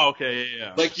hop. Oh, okay,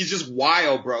 yeah. Like he's just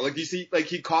wild, bro. Like you see, like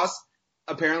he costs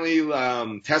apparently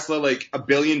Tesla like $1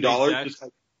 billion. Just,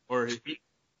 like, or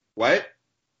what?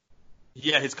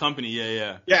 Yeah, his company.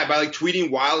 Yeah. Yeah, by like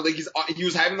tweeting wild. Like he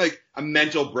was having like a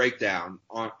mental breakdown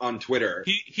on Twitter.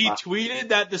 He tweeted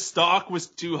that the stock was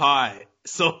too high,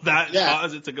 so that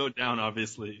caused it to go down,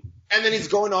 obviously. And then he's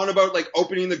going on about like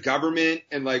opening the government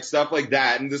and like stuff like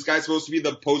that. And this guy's supposed to be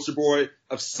the poster boy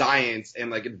of science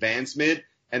and like advancement.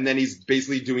 And then he's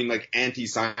basically doing like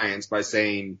anti-science by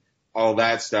saying all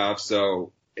that stuff.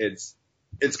 So it's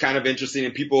kind of interesting.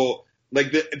 And people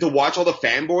like to watch all the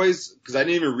fanboys, because I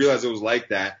didn't even realize it was like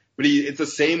that. But it's the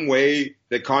same way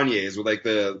that Kanye is with like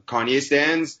the Kanye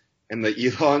stands and the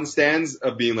Elon stands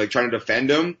of being like trying to defend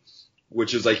him,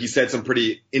 which is like he said some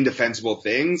pretty indefensible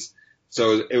things.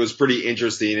 So it was pretty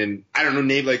interesting. And I don't know,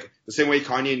 named like the same way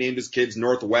Kanye named his kids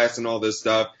Northwest and all this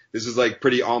stuff. This is like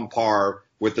pretty on par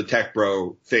with the tech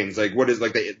bro things. Like what is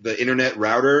like the internet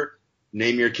router?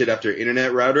 Name your kid after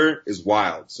internet router is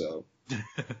wild. So.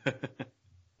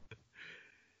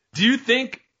 Do you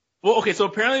think, well, okay, so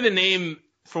apparently the name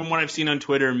from what I've seen on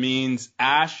Twitter means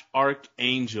Ash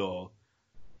Archangel,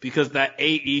 because that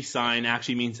AE sign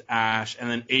actually means Ash, and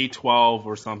then A12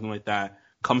 or something like that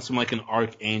comes from like an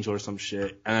archangel or some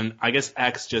shit. And then I guess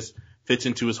X just fits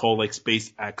into his whole like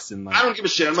SpaceX and like. I don't give a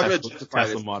shit. I'm not going to justify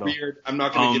this. It's weird. I'm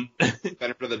not going to give the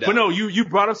benefit of the doubt. But no, you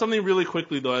brought up something really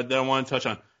quickly though that I want to touch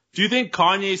on. Do you think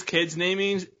Kanye's kids'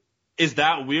 naming is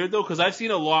that weird though? Because I've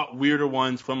seen a lot weirder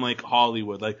ones from like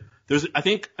Hollywood. Like I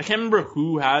can't remember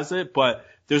who has it, but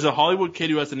there's a Hollywood kid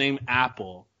who has the name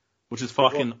Apple, which is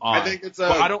fucking odd. I think it's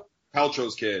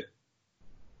Paltrow's kid.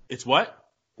 It's what?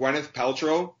 Gwyneth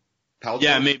Paltrow.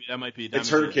 Yeah, maybe that might be. It's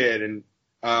her kid, and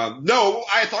no,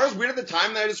 I thought it was weird at the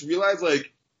time. That I just realized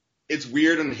like it's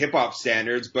weird in hip hop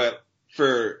standards, but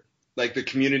for like the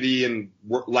community and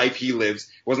life he lives,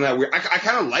 wasn't that weird? I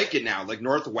kind of like it now, like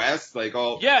Northwest, like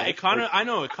all. Yeah, it kind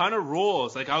of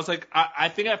rules. Like I was like, I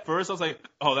think at first I was like,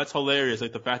 oh, that's hilarious,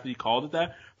 like the fact that he called it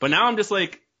that. But now I'm just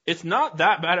like, it's not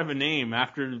that bad of a name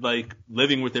after like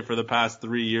living with it for the past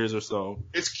 3 years or so.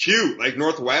 It's cute, like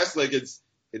Northwest, like it's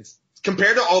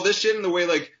compared to all this shit and the way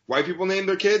like white people name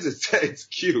their kids, it's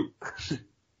cute.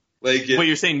 Like, wait,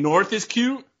 you're saying North is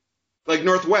cute? Like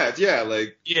Northwest, yeah,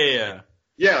 like yeah.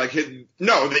 Yeah, like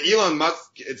the Elon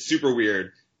Musk, it's super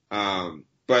weird. But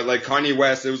like Kanye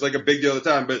West, it was like a big deal at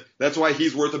the time. But that's why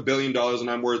he's worth $1 billion and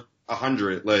I'm worth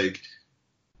 100. Like,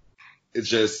 it's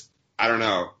just, I don't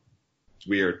know, it's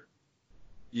weird.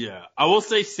 Yeah, I will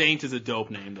say Saint is a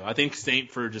dope name though. I think Saint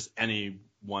for just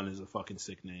anyone is a fucking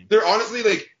sick name. They're honestly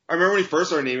like, I remember when he first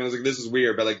started naming, I was like, this is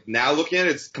weird. But like now looking at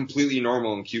it, it's completely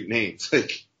normal and cute names.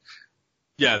 Like,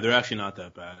 yeah, they're actually not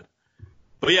that bad.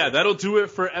 But yeah, that'll do it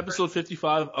for episode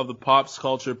 55 of the Pops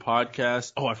Culture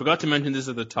Podcast. Oh, I forgot to mention this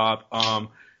at the top.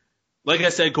 Like I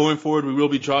said, going forward, we will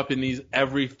be dropping these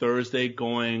every Thursday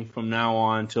going from now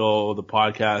on till the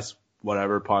podcast,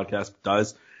 whatever podcast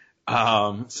does.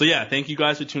 So yeah, thank you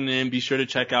guys for tuning in. Be sure to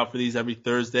check out for these every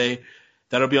Thursday.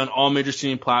 That'll be on all major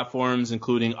streaming platforms,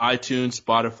 including iTunes,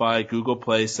 Spotify, Google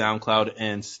Play, SoundCloud,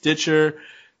 and Stitcher.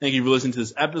 Thank you for listening to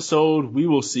this episode. We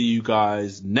will see you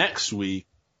guys next week.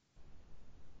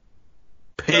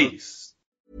 Peace.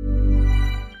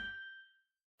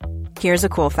 Here's a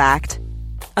cool fact.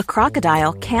 A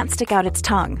crocodile can't stick out its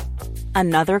tongue.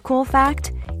 Another cool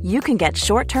fact, you can get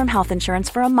short-term health insurance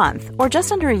for a month or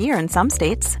just under a year in some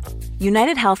states.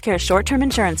 United Healthcare short-term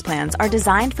insurance plans are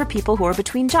designed for people who are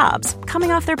between jobs,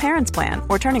 coming off their parents' plan,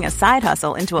 or turning a side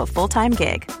hustle into a full-time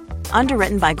gig.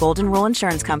 Underwritten by Golden Rule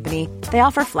Insurance Company, they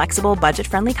offer flexible,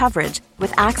 budget-friendly coverage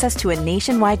with access to a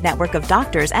nationwide network of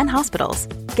doctors and hospitals.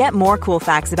 Get more cool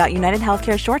facts about United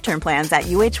Healthcare short-term plans at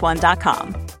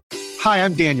UH1.com. Hi,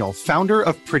 I'm Daniel, founder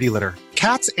of Pretty Litter.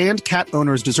 Cats and cat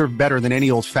owners deserve better than any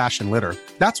old-fashioned litter.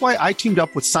 That's why I teamed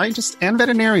up with scientists and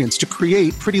veterinarians to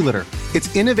create Pretty Litter.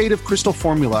 Its innovative crystal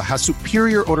formula has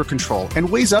superior odor control and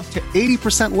weighs up to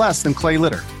 80% less than clay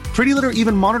litter. Pretty Litter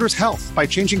even monitors health by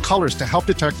changing colors to help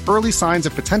detect early signs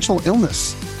of potential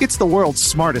illness. It's the world's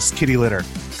smartest kitty litter.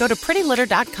 Go to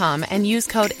prettylitter.com and use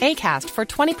code ACAST for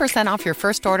 20% off your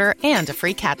first order and a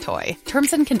free cat toy.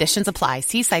 Terms and conditions apply.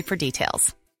 See site for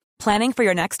details. Planning for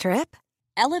your next trip?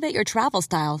 Elevate your travel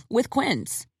style with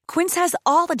Quince. Quince has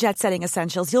all the jet-setting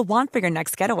essentials you'll want for your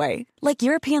next getaway, like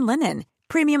European linen,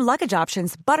 premium luggage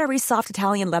options, buttery soft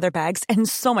Italian leather bags, and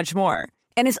so much more.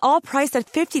 And is all priced at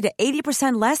 50 to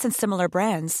 80% less than similar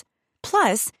brands.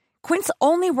 Plus, Quince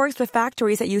only works with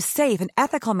factories that use safe and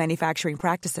ethical manufacturing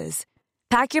practices.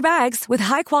 Pack your bags with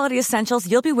high-quality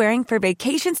essentials you'll be wearing for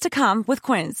vacations to come with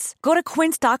Quince. Go to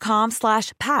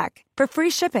quince.com/pack for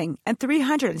free shipping and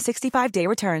 365-day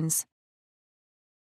returns.